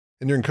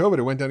 And during COVID,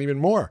 it went down even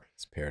more.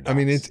 It's paradox. I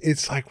mean,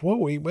 it's like, whoa,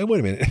 wait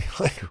a minute.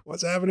 Like,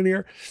 what's happening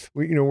here?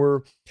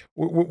 We're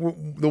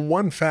the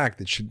one fact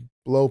that should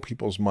blow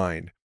people's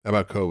mind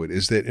about COVID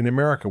is that in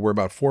America, we're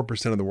about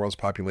 4% of the world's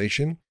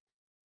population,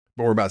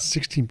 but we're about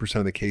 16%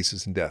 of the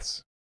cases and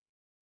deaths.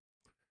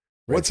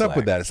 What's up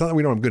with that? It's not that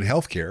we don't have good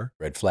health care.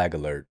 Red flag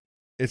alert.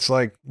 It's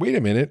like, wait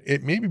a minute.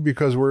 It may be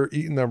because we're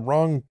eating the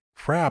wrong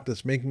crap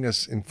that's making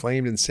us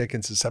inflamed and sick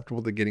and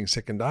susceptible to getting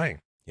sick and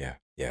dying.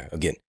 Yeah.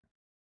 Again,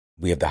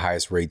 we have the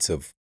highest rates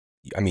of,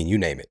 you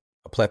name it,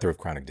 a plethora of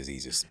chronic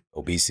diseases,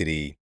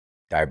 obesity,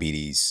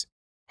 diabetes,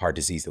 heart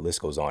disease, the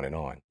list goes on and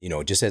on.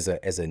 Just as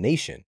a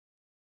nation,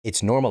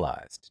 it's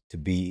normalized to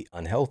be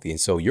unhealthy. And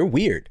so you're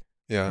weird,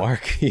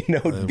 Mark, being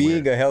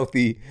weird. A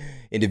healthy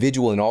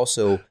individual. And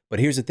also,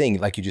 but here's the thing,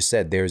 like you just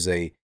said, there's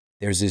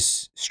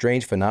this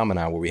strange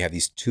phenomenon where we have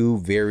these two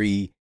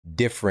very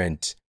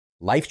different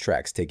life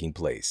tracks taking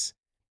place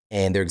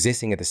and they're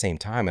existing at the same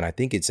time. And I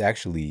think it's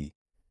actually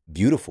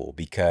beautiful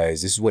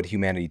because this is what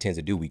humanity tends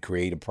to do. We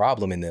create a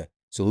problem and the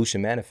solution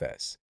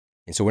manifests.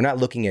 And so we're not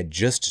looking at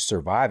just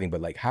surviving,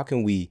 but like, how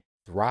can we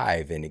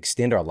thrive and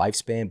extend our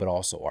lifespan, but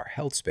also our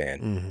health span?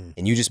 Mm-hmm.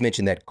 And you just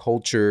mentioned that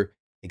culture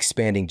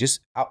expanding just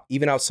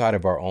even outside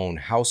of our own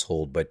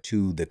household, but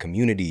to the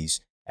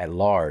communities at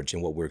large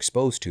and what we're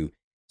exposed to.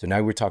 So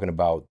now we're talking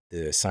about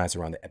the science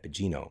around the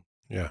epigenome.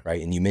 Yeah.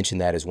 Right. And you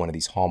mentioned that as one of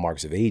these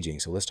hallmarks of aging.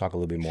 So let's talk a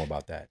little bit more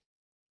about that.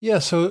 Yeah.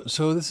 So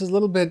this is a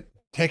little bit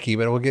techie,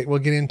 but we'll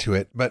get into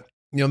it. But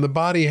the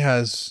body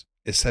has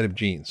a set of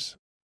genes.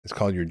 It's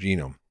called your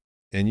genome,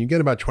 and you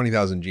get about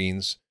 20,000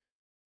 genes,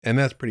 and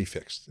that's pretty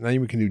fixed. Now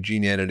we can do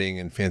gene editing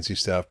and fancy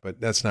stuff, but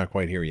that's not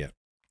quite here yet.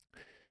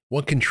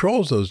 What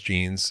controls those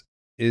genes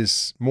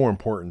is more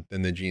important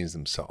than the genes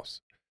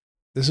themselves.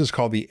 This is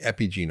called the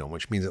epigenome,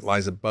 which means it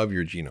lies above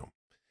your genome.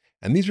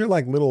 And these are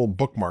like little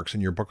bookmarks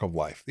in your book of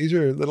life. These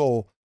are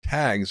little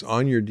tags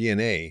on your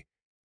DNA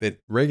that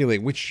regulate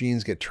which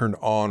genes get turned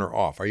on or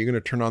off. Are you going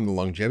to turn on the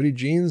longevity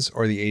genes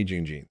or the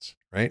aging genes,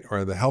 right?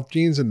 Or the health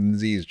genes and the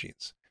disease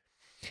genes?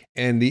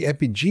 And the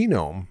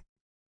epigenome,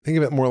 think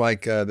of it more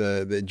like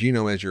the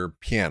genome as your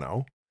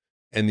piano.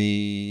 And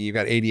you've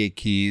got 88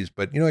 keys,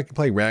 but I can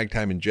play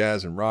ragtime and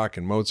jazz and rock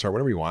and Mozart,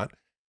 whatever you want.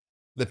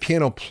 The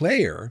piano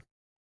player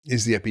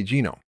is the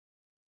epigenome.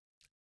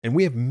 And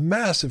we have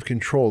massive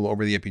control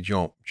over the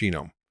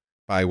epigenome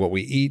by what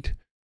we eat,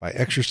 by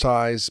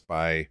exercise,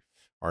 by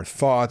our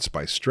thoughts,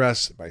 by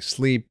stress, by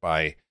sleep,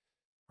 by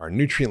our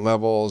nutrient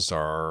levels,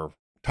 our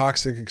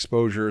toxic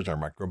exposures, our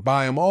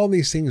microbiome. All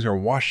these things are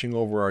washing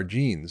over our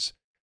genes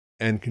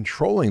and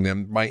controlling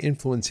them by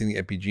influencing the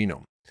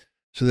epigenome.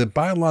 So the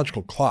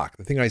biological clock,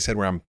 the thing I said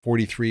where I'm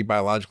 43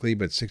 biologically,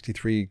 but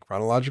 63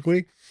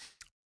 chronologically,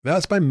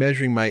 that's by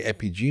measuring my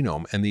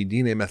epigenome and the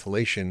DNA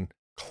methylation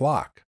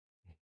clock,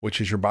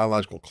 which is your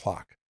biological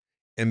clock.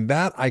 And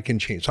that I can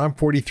change. So I'm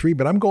 43,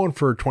 but I'm going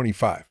for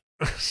 25.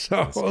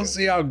 So we'll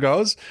see how it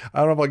goes. I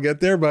don't know if I'll get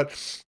there, but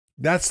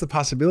that's the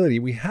possibility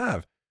we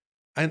have.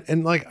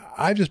 And like,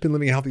 I've just been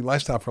living a healthy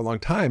lifestyle for a long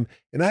time,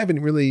 and I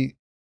haven't really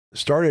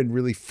started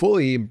really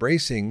fully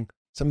embracing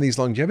some of these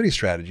longevity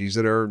strategies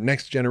that are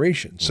next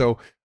generation. So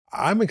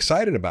I'm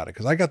excited about it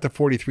because I got to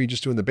 43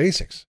 just doing the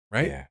basics,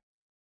 right? Yeah.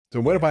 So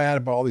what if I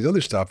add up all these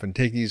other stuff and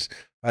take these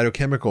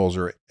phytochemicals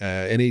or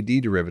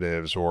NAD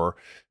derivatives or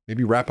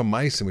maybe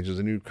rapamycin, which is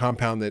a new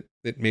compound that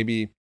may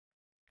be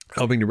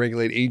helping to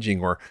regulate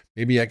aging, or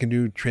maybe I can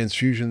do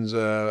transfusions,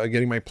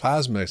 getting my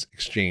plasma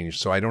exchanged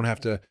so I don't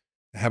have to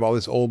have all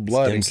this old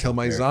blood and kill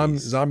my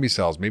zombie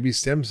cells, maybe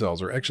stem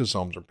cells or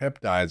exosomes or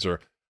peptides or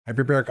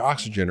hyperbaric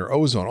oxygen or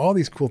ozone, all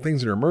these cool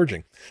things that are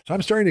emerging. So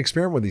I'm starting to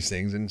experiment with these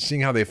things and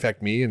seeing how they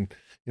affect me, and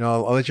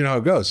I'll let you know how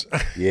it goes.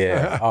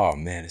 Yeah. Oh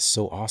man, it's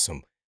so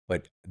awesome.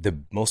 But the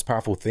most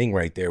powerful thing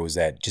right there was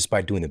that just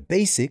by doing the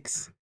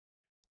basics,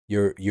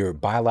 you're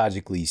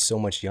biologically so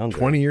much younger.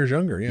 20 years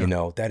younger,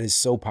 yeah. That is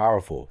so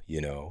powerful,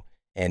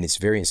 and it's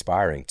very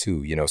inspiring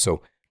too,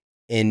 So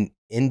in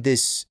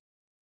this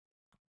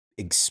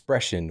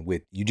expression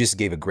with, you just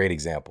gave a great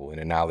example, an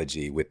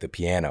analogy with the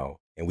piano,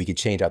 and we could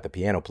change out the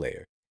piano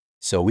player.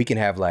 So we can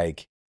have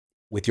like,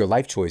 with your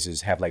life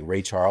choices, have like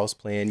Ray Charles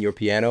playing your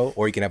piano,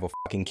 or you can have a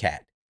fucking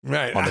cat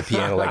on the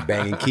piano, like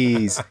banging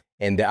keys.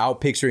 And the out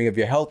picturing of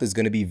your health is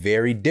going to be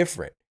very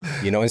different,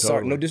 you know, and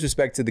sorry, no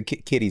disrespect to the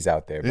kitties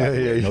out there, by the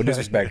way. No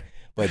disrespect.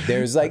 But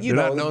there's like, you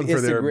They're know, not known Instagram,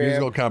 for their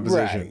musical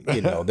composition. right,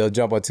 you know, they'll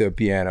jump onto a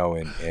piano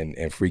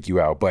and freak you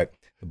out. But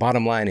the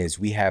bottom line is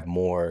we have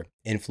more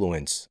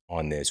influence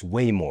on this,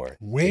 way more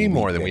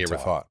than we ever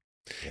thought.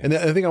 Yeah. And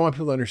the thing I want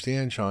people to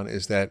understand, Sean,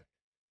 is that,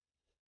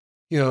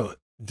 you know,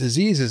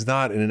 disease is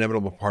not an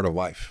inevitable part of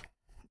life.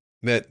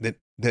 That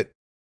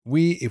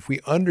we, if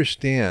we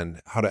understand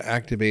how to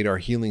activate our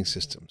healing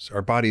systems,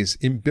 our body's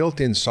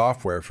built-in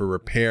software for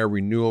repair,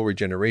 renewal,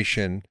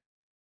 regeneration,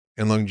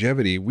 and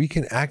longevity, we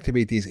can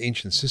activate these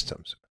ancient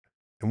systems.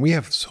 And we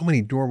have so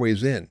many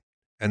doorways in.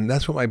 And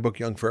that's what my book,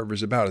 Young Forever,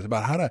 is about. It's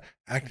about how to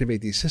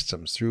activate these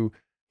systems through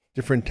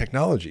different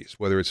technologies,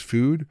 whether it's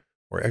food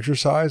or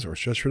exercise or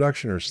stress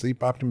reduction or sleep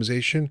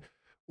optimization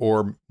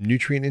or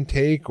nutrient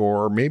intake,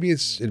 or maybe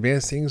it's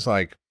advanced things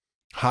like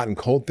hot and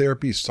cold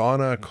therapy,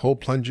 sauna, cold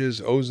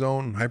plunges,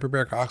 ozone,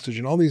 hyperbaric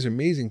oxygen, all these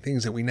amazing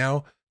things that we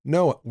now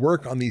know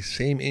work on these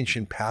same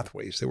ancient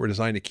pathways that were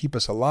designed to keep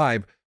us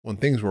alive when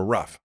things were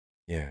rough.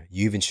 Yeah,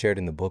 you even shared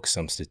in the book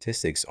some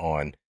statistics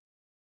on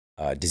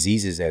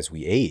diseases as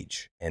we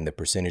age and the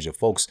percentage of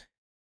folks.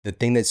 The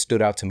thing that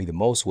stood out to me the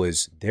most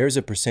was there's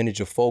a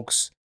percentage of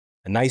folks,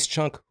 a nice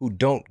chunk, who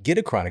don't get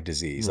a chronic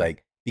disease.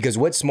 Like, because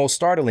what's most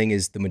startling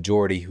is the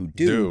majority who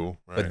do.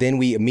 Right. But then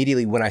we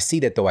immediately, when I see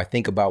that though, I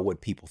think about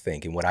what people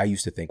think and what I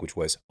used to think, which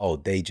was, oh,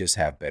 they just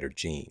have better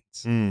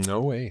genes.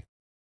 No way.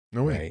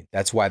 No way. Right?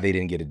 That's why they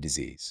didn't get a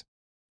disease.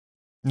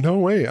 No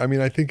way. I mean,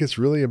 I think it's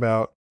really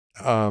about,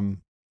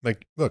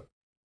 like, look,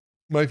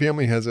 my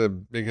family has a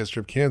big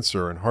history of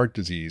cancer and heart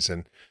disease.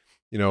 And,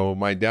 you know,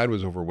 my dad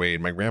was overweight.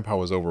 My grandpa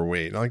was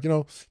overweight. Like, you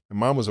know, my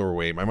mom was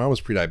overweight. My mom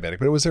was pre-diabetic,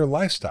 but it was their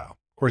lifestyle.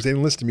 Of course, they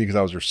didn't listen to me because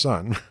I was their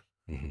son.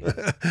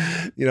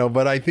 You know,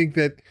 but I think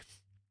that,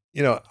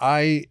 you know,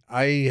 I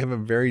have a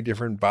very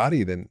different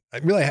body than,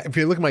 really, if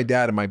you look at my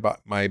dad and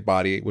my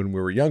body when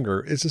we were younger,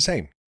 it's the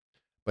same.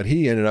 But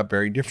he ended up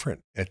very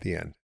different at the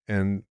end.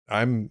 And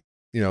I'm,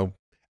 you know,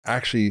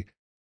 actually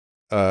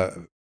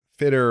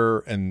fitter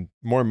and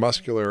more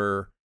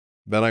muscular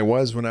than I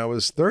was when I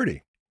was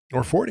 30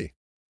 or 40.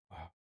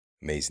 Wow.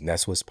 Amazing.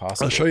 That's what's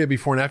possible. I'll show you a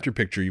before and after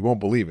picture. You won't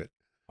believe it.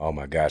 Oh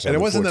my gosh. And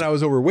it wasn't that I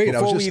was overweight.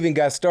 Before we even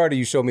got started,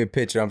 you showed me a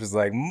picture. I'm just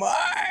like,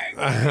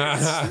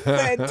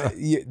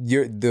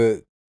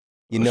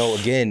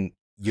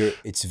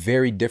 it's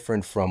very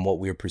different from what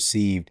we're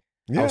perceived.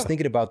 Yeah. I was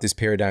thinking about this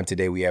paradigm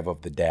today we have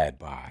of the dad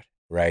bod,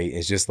 right?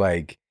 It's just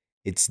like,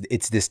 it's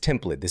this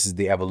template. This is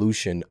the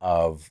evolution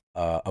of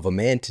a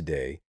man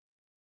today.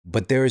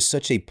 But there is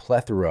such a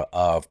plethora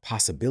of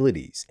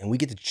possibilities, and we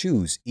get to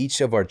choose. Each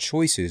of our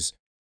choices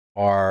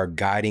are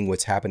guiding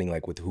what's happening,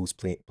 like with who's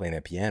playing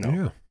that piano.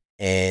 Yeah.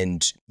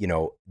 And, you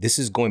know, this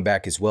is going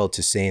back as well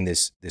to saying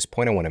this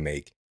point I want to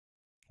make.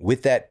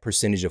 With that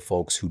percentage of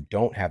folks who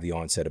don't have the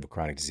onset of a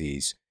chronic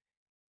disease,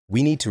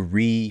 we need to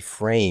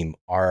reframe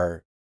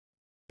our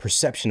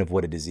perception of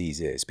what a disease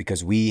is,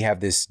 because we have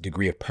this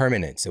degree of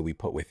permanence that we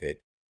put with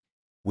it,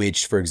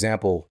 which, for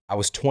example, I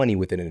was 20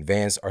 with an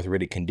advanced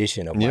arthritic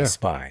condition of my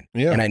spine,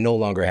 and I no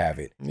longer have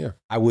it. Yeah.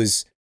 I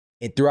was,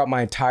 throughout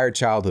my entire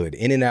childhood,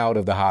 in and out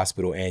of the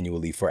hospital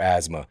annually for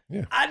asthma.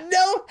 Yeah. I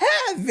don't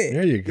have it.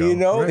 There you go. You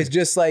know, Right. it's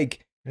just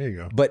like, there you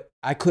go. but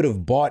I could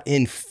have bought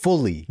in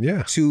fully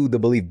to the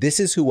belief, this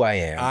is who I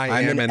am.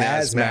 I'm an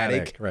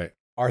asthmatic, right?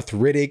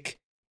 Arthritic,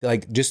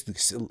 like just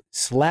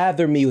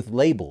slather me with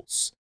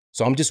labels.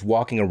 So I'm just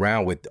walking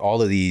around with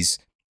all of these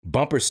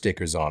bumper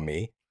stickers on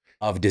me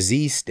of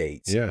disease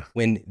states,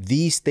 when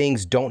these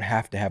things don't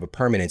have to have a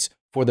permanence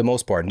for the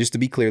most part. And just to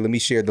be clear, let me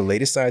share the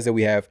latest science that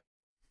we have.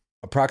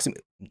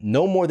 Approximately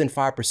no more than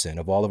 5%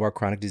 of all of our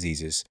chronic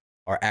diseases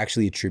are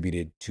actually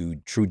attributed to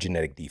true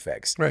genetic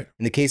defects. Right.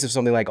 In the case of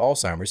something like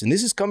Alzheimer's, and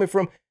this is coming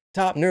from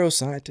top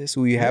neuroscientists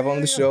who we have on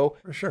the show,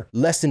 for sure.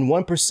 Less than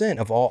 1%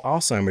 of all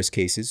Alzheimer's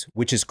cases,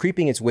 which is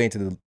creeping its way into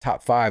the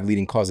top 5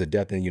 leading cause of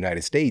death in the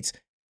United States,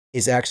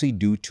 is actually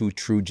due to a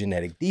true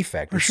genetic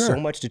defect. It's so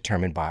much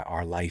determined by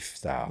our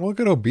lifestyle. Well, look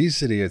at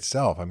obesity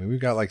itself. I mean, we've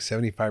got like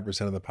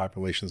 75% of the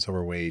population that's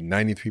overweight,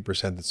 93%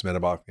 that's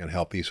metabolically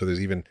unhealthy. So there's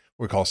even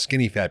what we call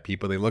skinny fat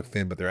people. They look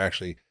thin, but they're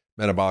actually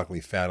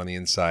metabolically fat on the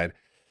inside.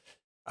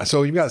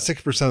 So you've got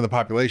 6% of the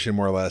population,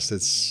 more or less,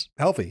 that's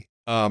healthy.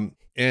 You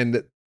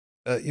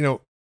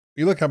know,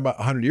 you look about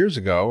 100 years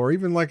ago, or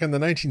even like in the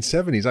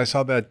 1970s, I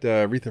saw that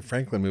Aretha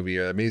Franklin movie,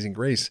 Amazing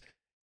Grace.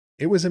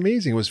 It was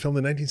amazing. It was filmed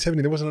in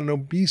 1970. There wasn't an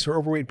obese or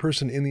overweight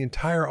person in the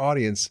entire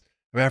audience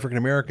of African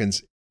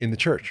Americans in the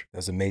church. That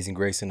was Amazing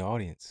Grace in the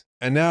audience.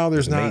 And now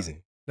there's not.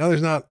 Amazing. Now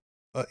there's not.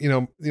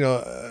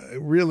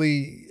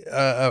 Really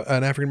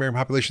an African American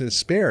population that's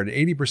spared.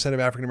 80% of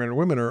African American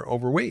women are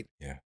overweight.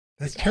 Yeah,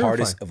 that's the terrifying.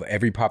 Hardest of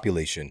every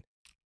population.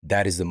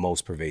 That is the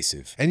most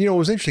pervasive. And you know, it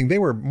was interesting. They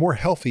were more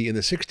healthy in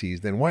the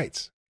 60s than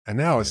whites, and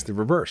now it's the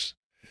reverse.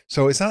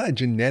 So it's not a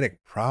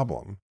genetic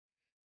problem.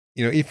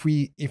 If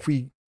we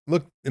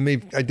look, and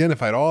they've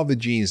identified all the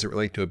genes that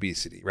relate to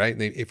obesity, right?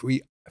 And if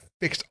we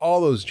fixed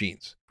all those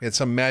genes, we had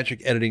some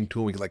magic editing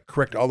tool, we could like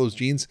correct all those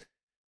genes,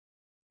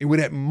 it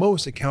would at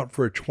most account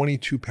for a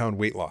 22-pound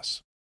weight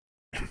loss.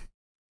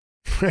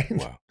 Right?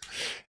 Wow.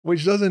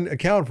 Which doesn't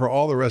account for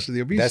all the rest of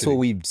the obesity. That's what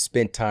we've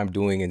spent time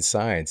doing in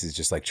science, is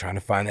just like trying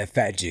to find that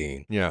fat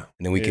gene. Yeah.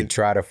 And then we can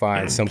try to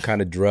find some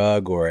kind of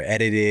drug or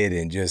edit it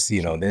and just,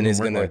 then it's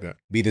going to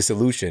be the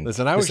solution.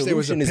 Listen, I wish there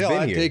was a pill.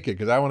 I'd take it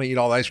because I want to eat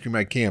all the ice cream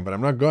I can, but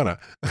I'm not gonna.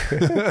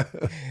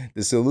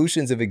 The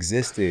solutions have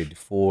existed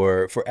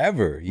for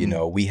forever. We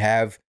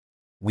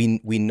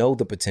know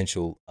the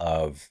potential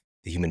of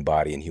the human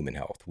body and human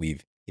health.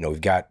 We've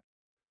got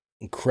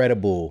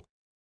incredible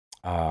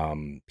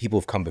people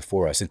have come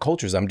before us, and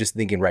cultures. I'm just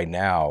thinking right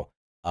now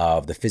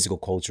of the physical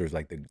cultures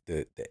like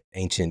the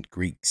ancient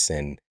Greeks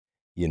and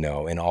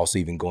also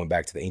even going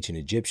back to the ancient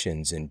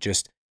Egyptians, and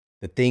just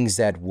the things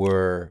that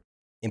were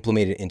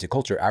implemented into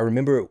culture. I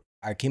remember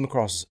I came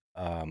across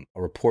a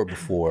report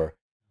before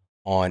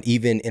on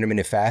even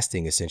intermittent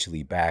fasting,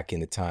 essentially back in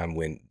the time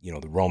when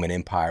the Roman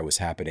Empire was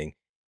happening,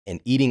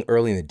 and eating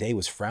early in the day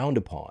was frowned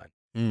upon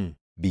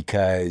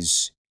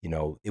because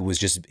it was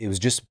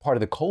just part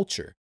of the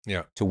culture.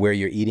 Yeah. To where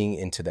you're eating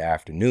into the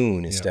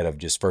afternoon instead of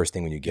just first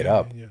thing when you get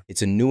up. Yeah.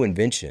 It's a new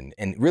invention.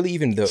 And really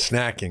even the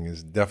snacking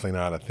is definitely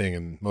not a thing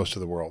in most of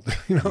the world.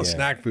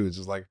 Snack foods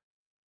is like,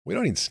 we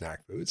don't eat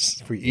snack foods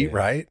if we eat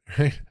right.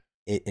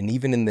 And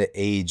even in the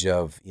age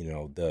of,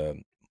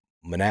 the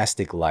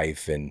monastic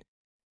life and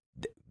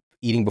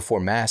eating before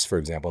mass, for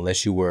example,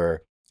 unless you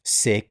were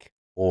sick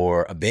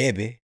or a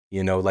baby,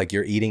 like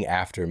you're eating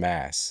after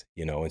mass,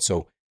 and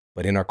so,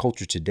 but in our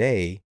culture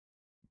today,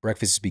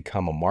 breakfast has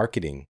become a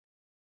marketing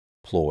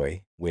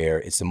ploy where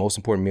it's the most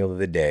important meal of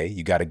the day.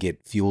 You got to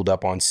get fueled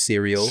up on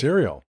cereal,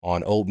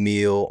 on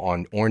oatmeal,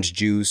 on orange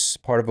juice,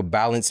 part of a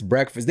balanced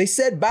breakfast. They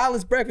said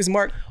balanced breakfast,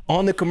 Mark,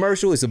 on the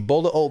commercial. It's a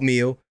bowl of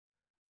oatmeal.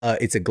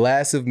 It's a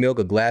glass of milk,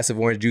 a glass of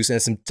orange juice,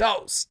 and some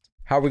toast.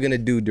 How are we going to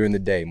do during the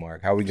day,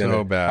 Mark? How are we going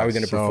to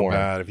perform? So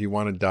bad. If you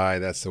want to die,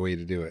 that's the way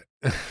to do it.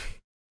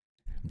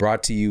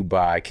 Brought to you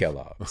by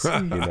Kellogg's,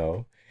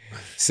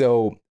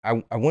 So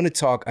I want to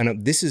talk, I know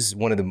this is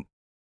one of the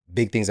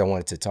big things I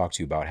wanted to talk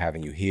to you about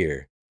having you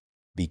here,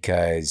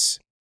 because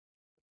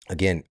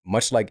again,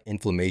 much like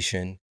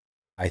inflammation,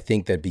 I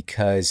think that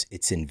because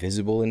it's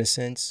invisible in a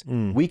sense,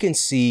 we can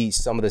see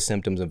some of the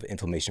symptoms of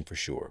inflammation for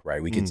sure,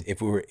 right? We can,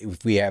 if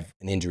we have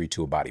an injury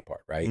to a body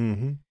part, right?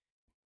 Mm-hmm.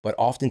 But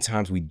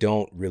oftentimes we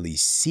don't really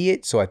see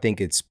it. So I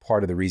think it's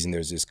part of the reason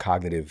there's this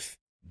cognitive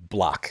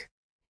block.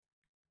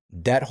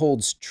 That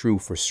holds true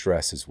for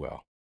stress as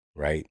well,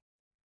 right?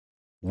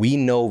 We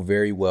know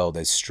very well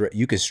that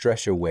you can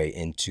stress your way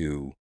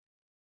into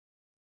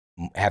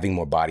having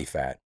more body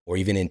fat or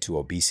even into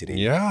obesity.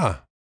 Yeah.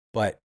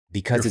 But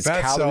because your it's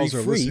fat calorie cells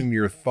are free, listening to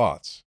your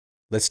thoughts.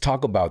 Let's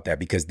talk about that,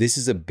 because this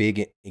is a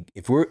big,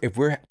 if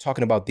we're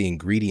talking about the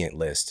ingredient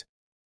list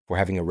for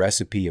having a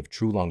recipe of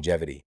true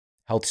longevity,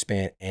 health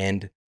span,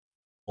 and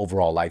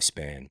overall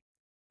lifespan,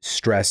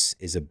 stress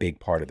is a big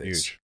part of this.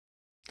 Huge.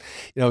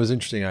 It was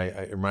interesting.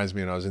 It reminds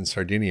me when I was in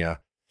Sardinia,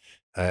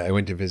 I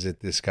went to visit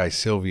this guy,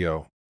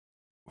 Silvio,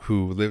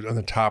 who lived on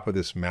the top of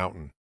this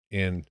mountain,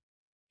 and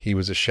he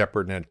was a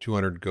shepherd and had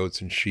 200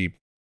 goats and sheep.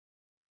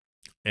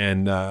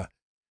 And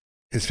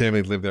his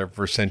family lived there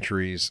for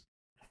centuries.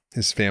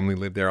 His family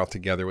lived there all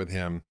together with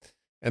him.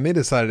 And they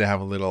decided to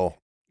have a little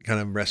kind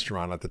of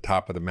restaurant at the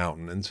top of the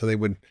mountain. And so they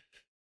would,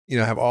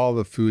 have all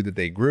the food that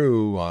they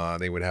grew.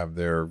 They would have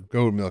their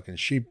goat milk and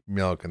sheep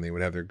milk, and they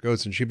would have their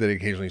goats and sheep that they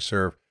occasionally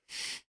serve.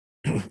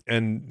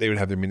 And they would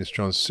have their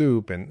minestrone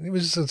soup. And it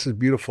was just such a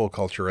beautiful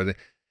culture.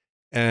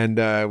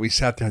 And we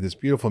sat there, had this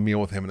beautiful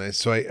meal with him. And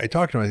so I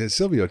talked to him. I said,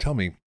 Silvio, tell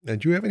me,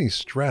 do you have any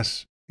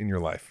stress in your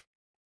life?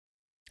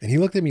 And he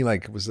looked at me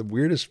like it was the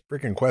weirdest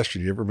freaking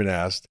question you've ever been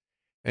asked.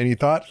 And he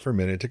thought for a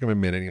minute. It took him a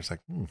minute. And he was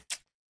like,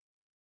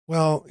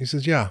 Well, he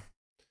says, yeah,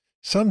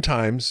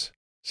 sometimes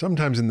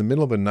in the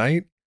middle of the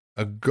night,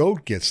 a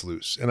goat gets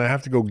loose and I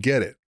have to go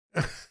get it.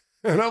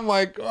 And I'm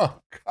like, oh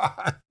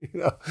God,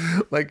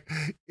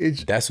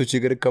 that's what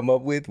you're going to come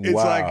up with?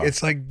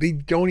 It's like they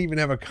don't even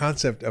have a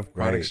concept of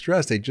chronic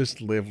stress. They just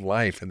live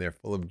life and they're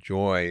full of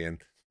joy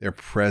and they're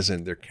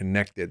present. They're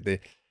connected.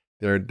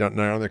 They're not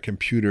on their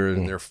computers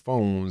and their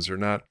phones. They're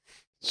not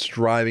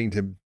striving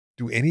to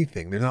do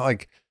anything. They're not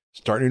like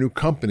starting a new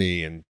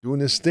company and doing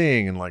this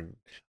thing. And like,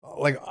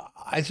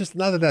 it's just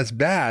not that that's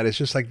bad. It's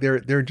just like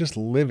they're just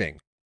living,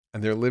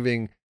 and they're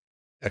living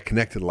a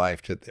connected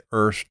life to the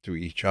earth, to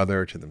each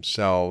other, to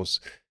themselves.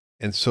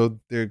 And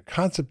so their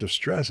concept of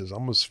stress is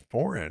almost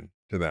foreign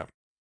to them.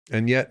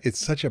 And yet it's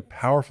such a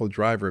powerful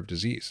driver of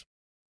disease.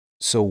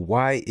 So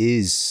why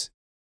is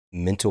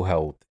mental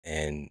health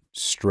and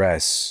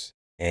stress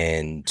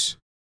and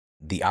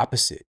the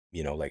opposite,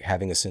 like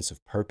having a sense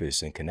of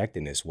purpose and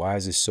connectedness, why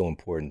is this so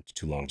important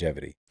to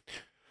longevity?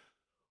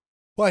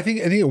 Well, I think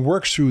it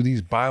works through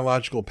these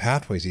biological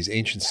pathways, these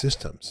ancient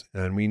systems.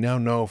 And we now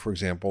know, for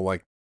example,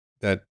 like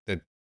that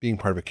being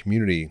part of a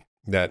community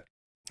that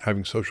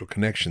having social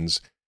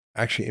connections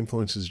actually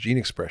influences gene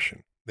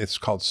expression. It's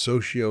called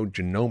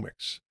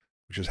sociogenomics,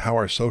 which is how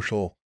our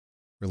social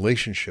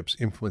relationships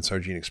influence our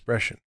gene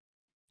expression.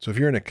 So if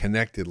you're in a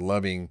connected,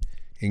 loving,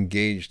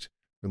 engaged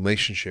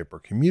relationship or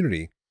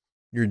community,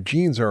 your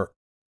genes are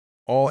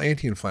all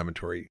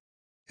anti-inflammatory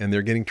and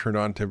they're getting turned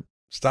on to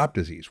stop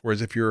disease.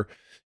 Whereas if you're,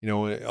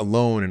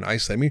 alone and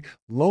isolated,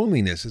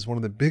 loneliness is one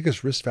of the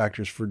biggest risk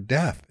factors for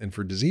death and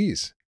for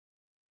disease.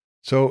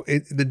 So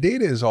the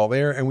data is all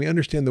there, and we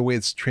understand the way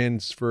it's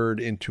transferred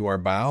into our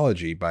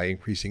biology by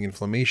increasing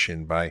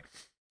inflammation, by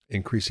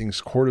increasing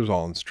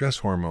cortisol and stress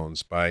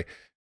hormones, by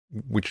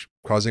which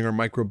causing our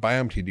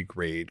microbiome to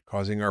degrade,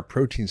 causing our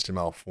proteins to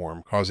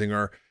malform, causing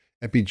our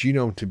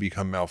epigenome to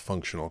become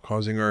malfunctional,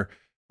 causing our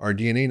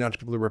DNA not to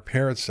be able to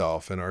repair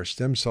itself and our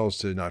stem cells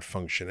to not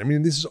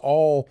function. This is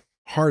all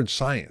hard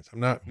science. I'm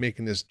not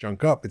making this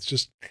junk up.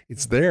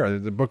 It's there.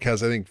 The book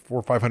has, I think, 400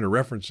 or 500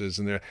 references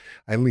in there.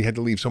 I only had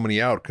to leave so many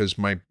out because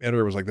my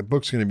editor was like, the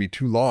book's going to be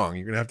too long.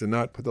 You're going to have to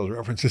not put those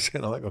references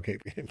in. I'm like, okay,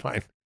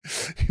 fine.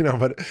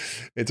 But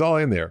it's all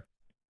in there.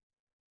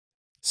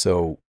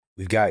 So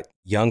we've got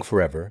Young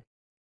Forever,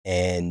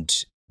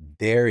 and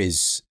there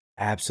is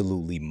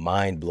absolutely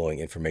mind-blowing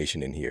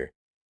information in here.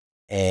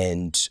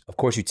 And of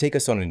course, you take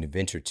us on an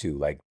adventure too.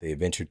 Like the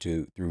adventure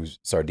through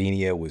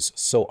Sardinia was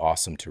so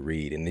awesome to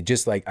read. And it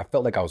just I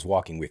felt like I was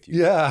walking with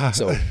you. Yeah.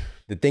 So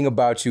the thing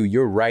about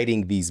you're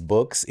writing these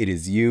books, it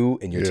is you,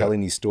 and you're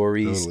telling these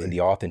stories, totally. And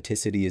the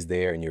authenticity is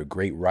there, and you're a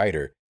great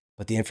writer.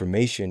 But the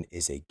information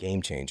is a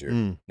game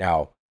changer.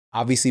 Now,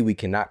 obviously, we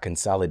cannot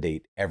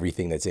consolidate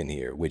everything that's in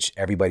here, which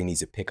everybody needs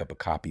to pick up a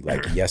copy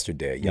like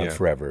yesterday, Young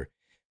Forever.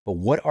 But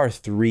what are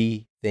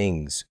 3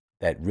 things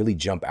that really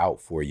jump out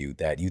for you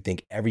that you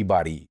think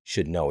everybody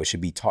should know? It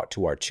should be taught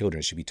to our children,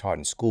 it should be taught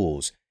in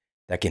schools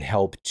that can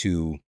help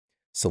to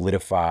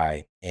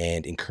solidify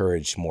and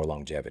encourage more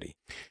longevity.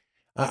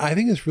 I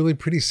think it's really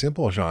pretty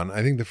simple, John.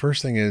 I think the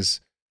first thing is,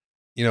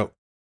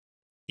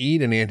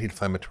 eat an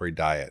anti-inflammatory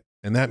diet.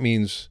 And that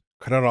means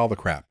cut out all the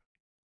crap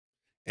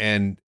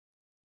and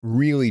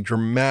really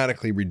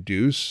dramatically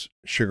reduce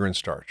sugar and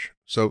starch.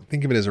 So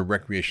think of it as a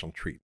recreational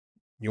treat.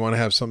 You want to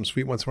have something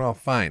sweet once in a while?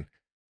 Fine.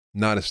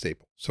 Not a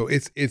staple. So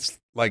it's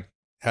like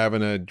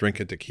having a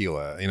drink of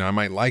tequila. I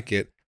might like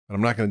it, but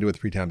I'm not going to do it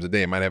 3 times a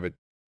day. I might have it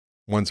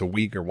once a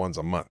week or once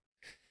a month.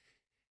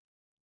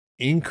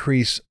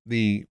 Increase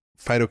the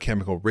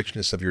phytochemical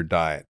richness of your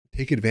diet.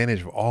 Take advantage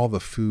of all the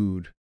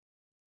food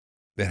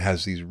that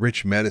has these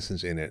rich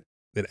medicines in it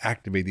that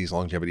activate these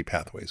longevity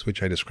pathways,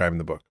 which I describe in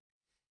the book.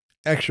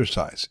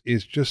 Exercise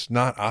is just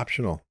not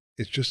optional.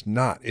 It's just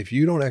not. If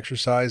you don't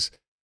exercise,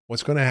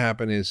 what's going to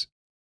happen is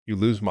you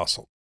lose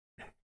muscle.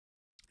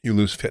 You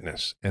lose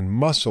fitness, and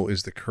muscle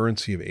is the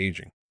currency of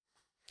aging.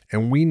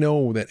 And we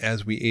know that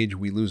as we age,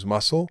 we lose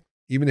muscle,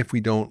 even if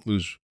we don't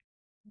lose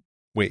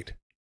weight.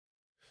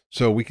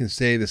 So we can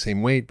stay the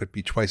same weight, but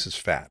be twice as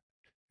fat.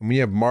 And when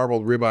you have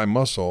marbled ribeye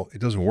muscle, it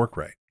doesn't work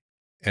right.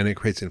 And it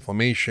creates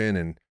inflammation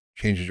and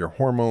changes your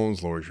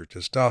hormones, lowers your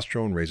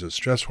testosterone, raises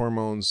stress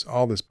hormones,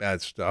 all this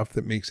bad stuff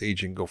that makes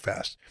aging go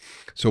fast.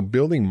 So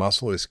building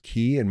muscle is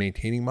key, and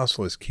maintaining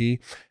muscle is key.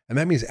 And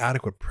that means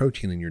adequate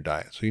protein in your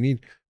diet. So you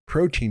need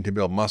protein to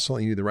build muscle,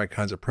 and you need the right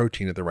kinds of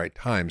protein at the right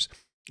times.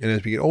 And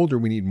as we get older,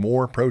 we need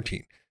more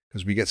protein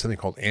because we get something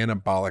called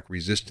anabolic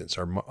resistance.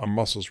 Our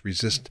muscles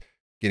resist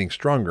getting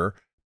stronger,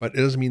 but it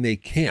doesn't mean they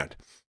can't.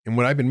 And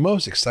what I've been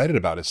most excited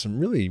about is some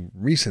really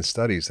recent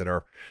studies that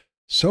are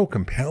so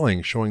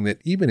compelling, showing that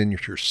even in your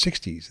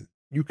 60s,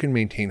 you can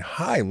maintain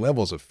high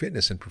levels of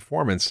fitness and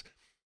performance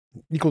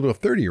equal to a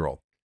 30-year-old.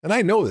 And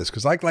I know this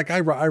because I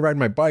ride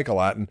my bike a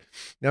lot, and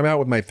now I'm out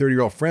with my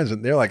 30-year-old friends,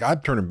 and they're like,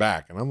 I'm turning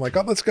back. And I'm like,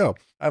 oh, let's go.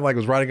 I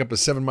was riding up a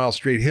 7-mile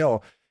straight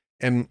hill,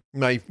 and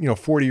my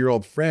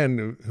 40-year-old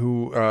friend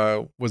who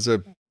was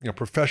a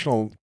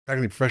professional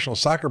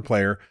soccer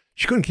player,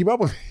 she couldn't keep up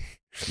with me.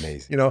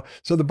 Amazing.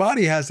 So the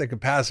body has that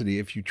capacity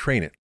if you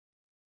train it.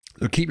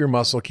 So keep your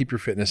muscle, keep your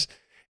fitness.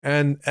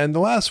 And the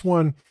last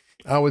one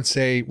I would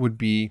say would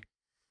be,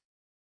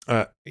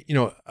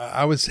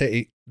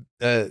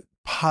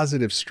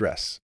 positive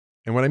stress.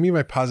 And what I mean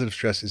by positive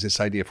stress is this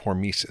idea of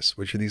hormesis,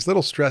 which are these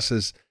little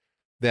stresses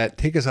that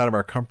take us out of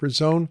our comfort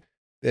zone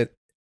that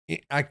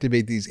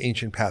activate these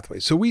ancient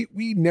pathways. So we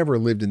never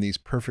lived in these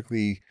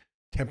perfectly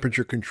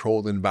temperature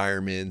controlled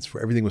environments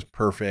where everything was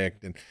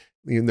perfect and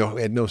we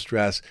had no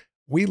stress.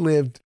 We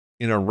lived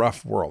in a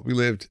rough world. We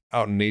lived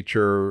out in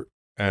nature,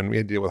 and we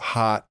had to deal with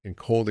hot and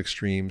cold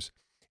extremes.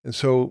 And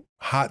so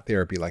hot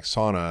therapy like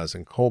saunas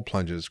and cold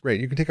plunges, great.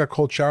 You can take a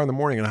cold shower in the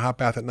morning and a hot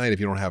bath at night if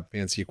you don't have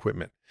fancy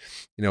equipment.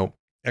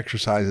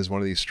 Exercise is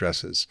one of these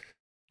stresses.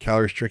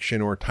 Calorie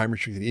restriction or time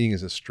restricted eating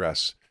is a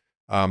stress.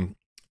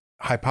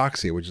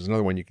 Hypoxia, which is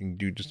another one you can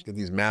do, just get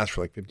these masks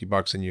for like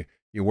 $50 and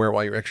you wear it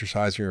while you're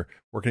exercising or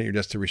working at your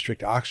desk to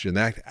restrict oxygen.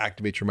 That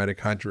activates your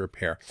mitochondria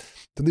repair.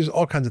 So there's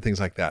all kinds of things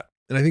like that.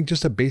 And I think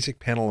just a basic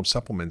panel of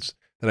supplements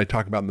that I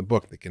talk about in the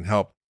book that can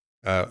help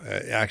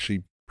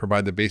actually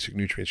provide the basic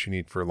nutrients you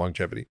need for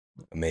longevity.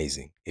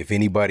 Amazing. If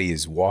anybody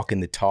is walking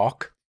the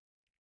talk,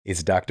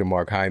 It's Dr.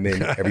 Mark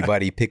Hyman.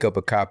 Everybody pick up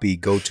a copy,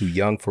 go to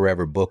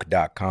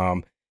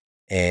youngforeverbook.com.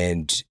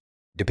 And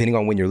depending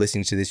on when you're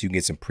listening to this, you can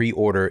get some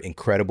pre-order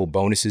incredible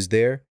bonuses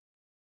there.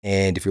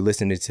 And if you're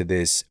listening to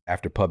this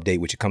after pub date,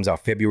 which it comes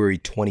out February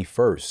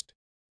 21st,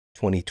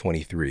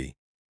 2023,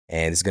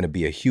 and it's going to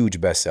be a huge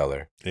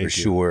bestseller for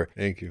sure.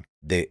 Thank you.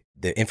 The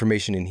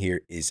information in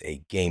here is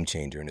a game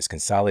changer, and it's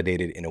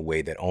consolidated in a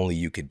way that only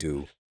you could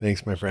do.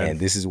 Thanks, my friend. And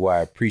this is why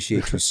I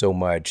appreciate you so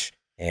much.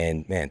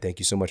 And man, thank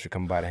you so much for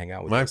coming by to hang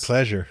out with us. My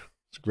pleasure.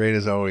 It's great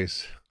as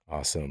always.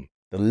 Awesome.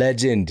 The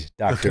legend,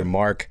 Dr.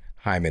 Mark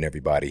Hyman,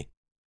 everybody.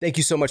 Thank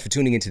you so much for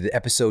tuning into the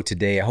episode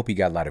today. I hope you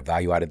got a lot of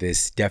value out of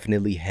this.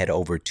 Definitely head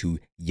over to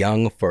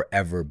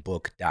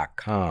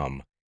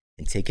youngforeverbook.com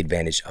and take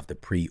advantage of the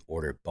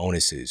pre-order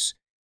bonuses.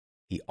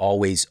 He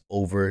always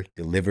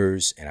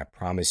over-delivers, and I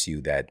promise you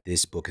that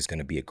this book is going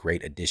to be a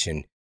great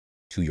addition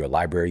to your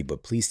library,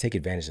 but please take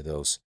advantage of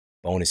those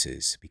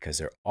bonuses because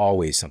they're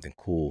always something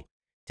cool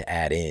to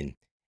add in.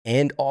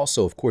 And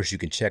also, of course, you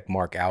can check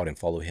Mark out and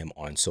follow him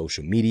on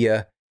social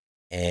media.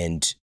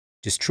 And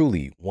just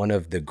truly one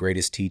of the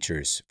greatest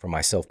teachers for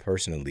myself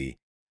personally.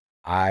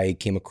 I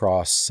came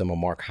across some of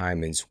Mark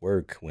Hyman's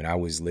work when I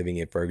was living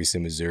in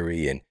Ferguson,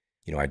 Missouri. And,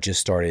 I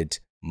just started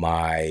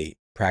my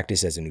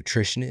practice as a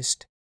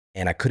nutritionist.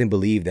 And I couldn't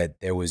believe that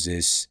there was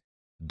this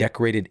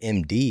decorated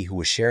MD who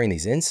was sharing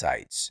these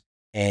insights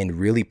and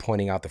really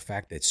pointing out the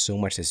fact that so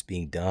much that's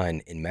being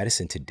done in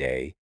medicine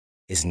today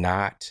is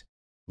not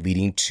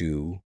leading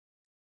to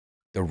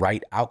the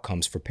right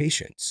outcomes for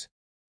patients.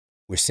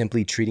 We're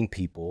simply treating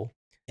people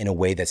in a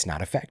way that's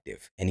not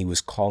effective. And he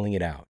was calling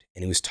it out.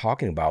 And he was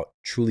talking about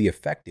truly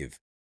effective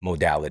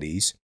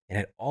modalities and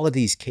had all of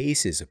these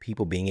cases of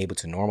people being able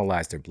to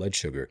normalize their blood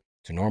sugar,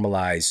 to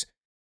normalize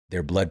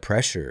their blood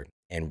pressure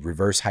and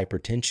reverse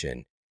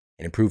hypertension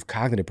and improve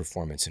cognitive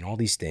performance and all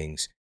these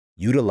things,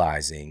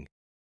 utilizing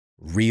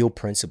real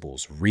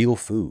principles, real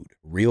food,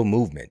 real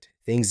movement,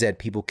 things that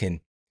people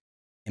can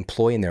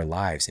employ in their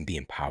lives and be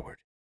empowered.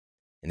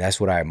 And that's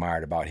what I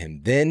admired about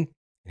him then.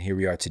 And here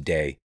we are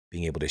today,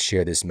 being able to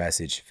share this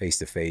message face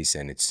to face.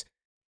 And it's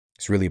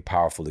really a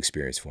powerful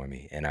experience for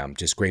me. And I'm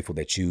just grateful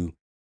that you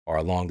are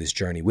along this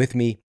journey with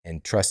me,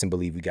 and trust and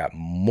believe we got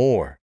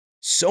more,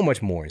 so much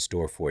more in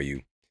store for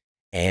you.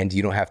 And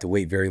you don't have to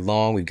wait very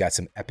long. We've got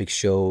some epic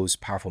shows,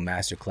 powerful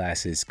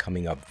masterclasses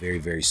coming up very,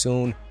 very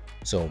soon.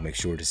 So make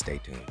sure to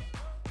stay tuned.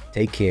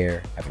 Take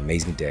care. Have an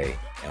amazing day.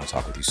 And I'll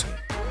talk with you soon.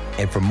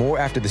 And for more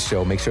after the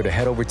show, make sure to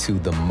head over to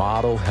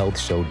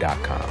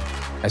themodelhealthshow.com.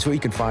 That's where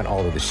you can find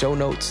all of the show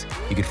notes.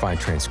 You can find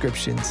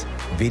transcriptions,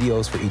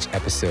 videos for each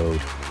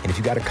episode. And if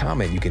you got a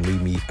comment, you can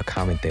leave me a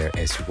comment there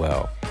as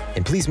well.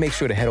 And please make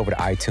sure to head over to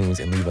iTunes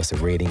and leave us a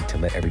rating to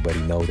let everybody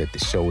know that the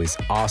show is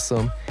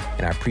awesome.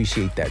 And I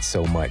appreciate that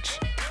so much.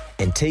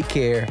 And take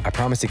care. I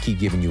promise to keep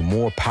giving you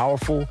more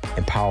powerful,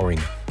 empowering,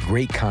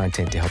 great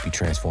content to help you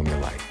transform your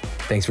life.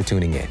 Thanks for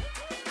tuning in.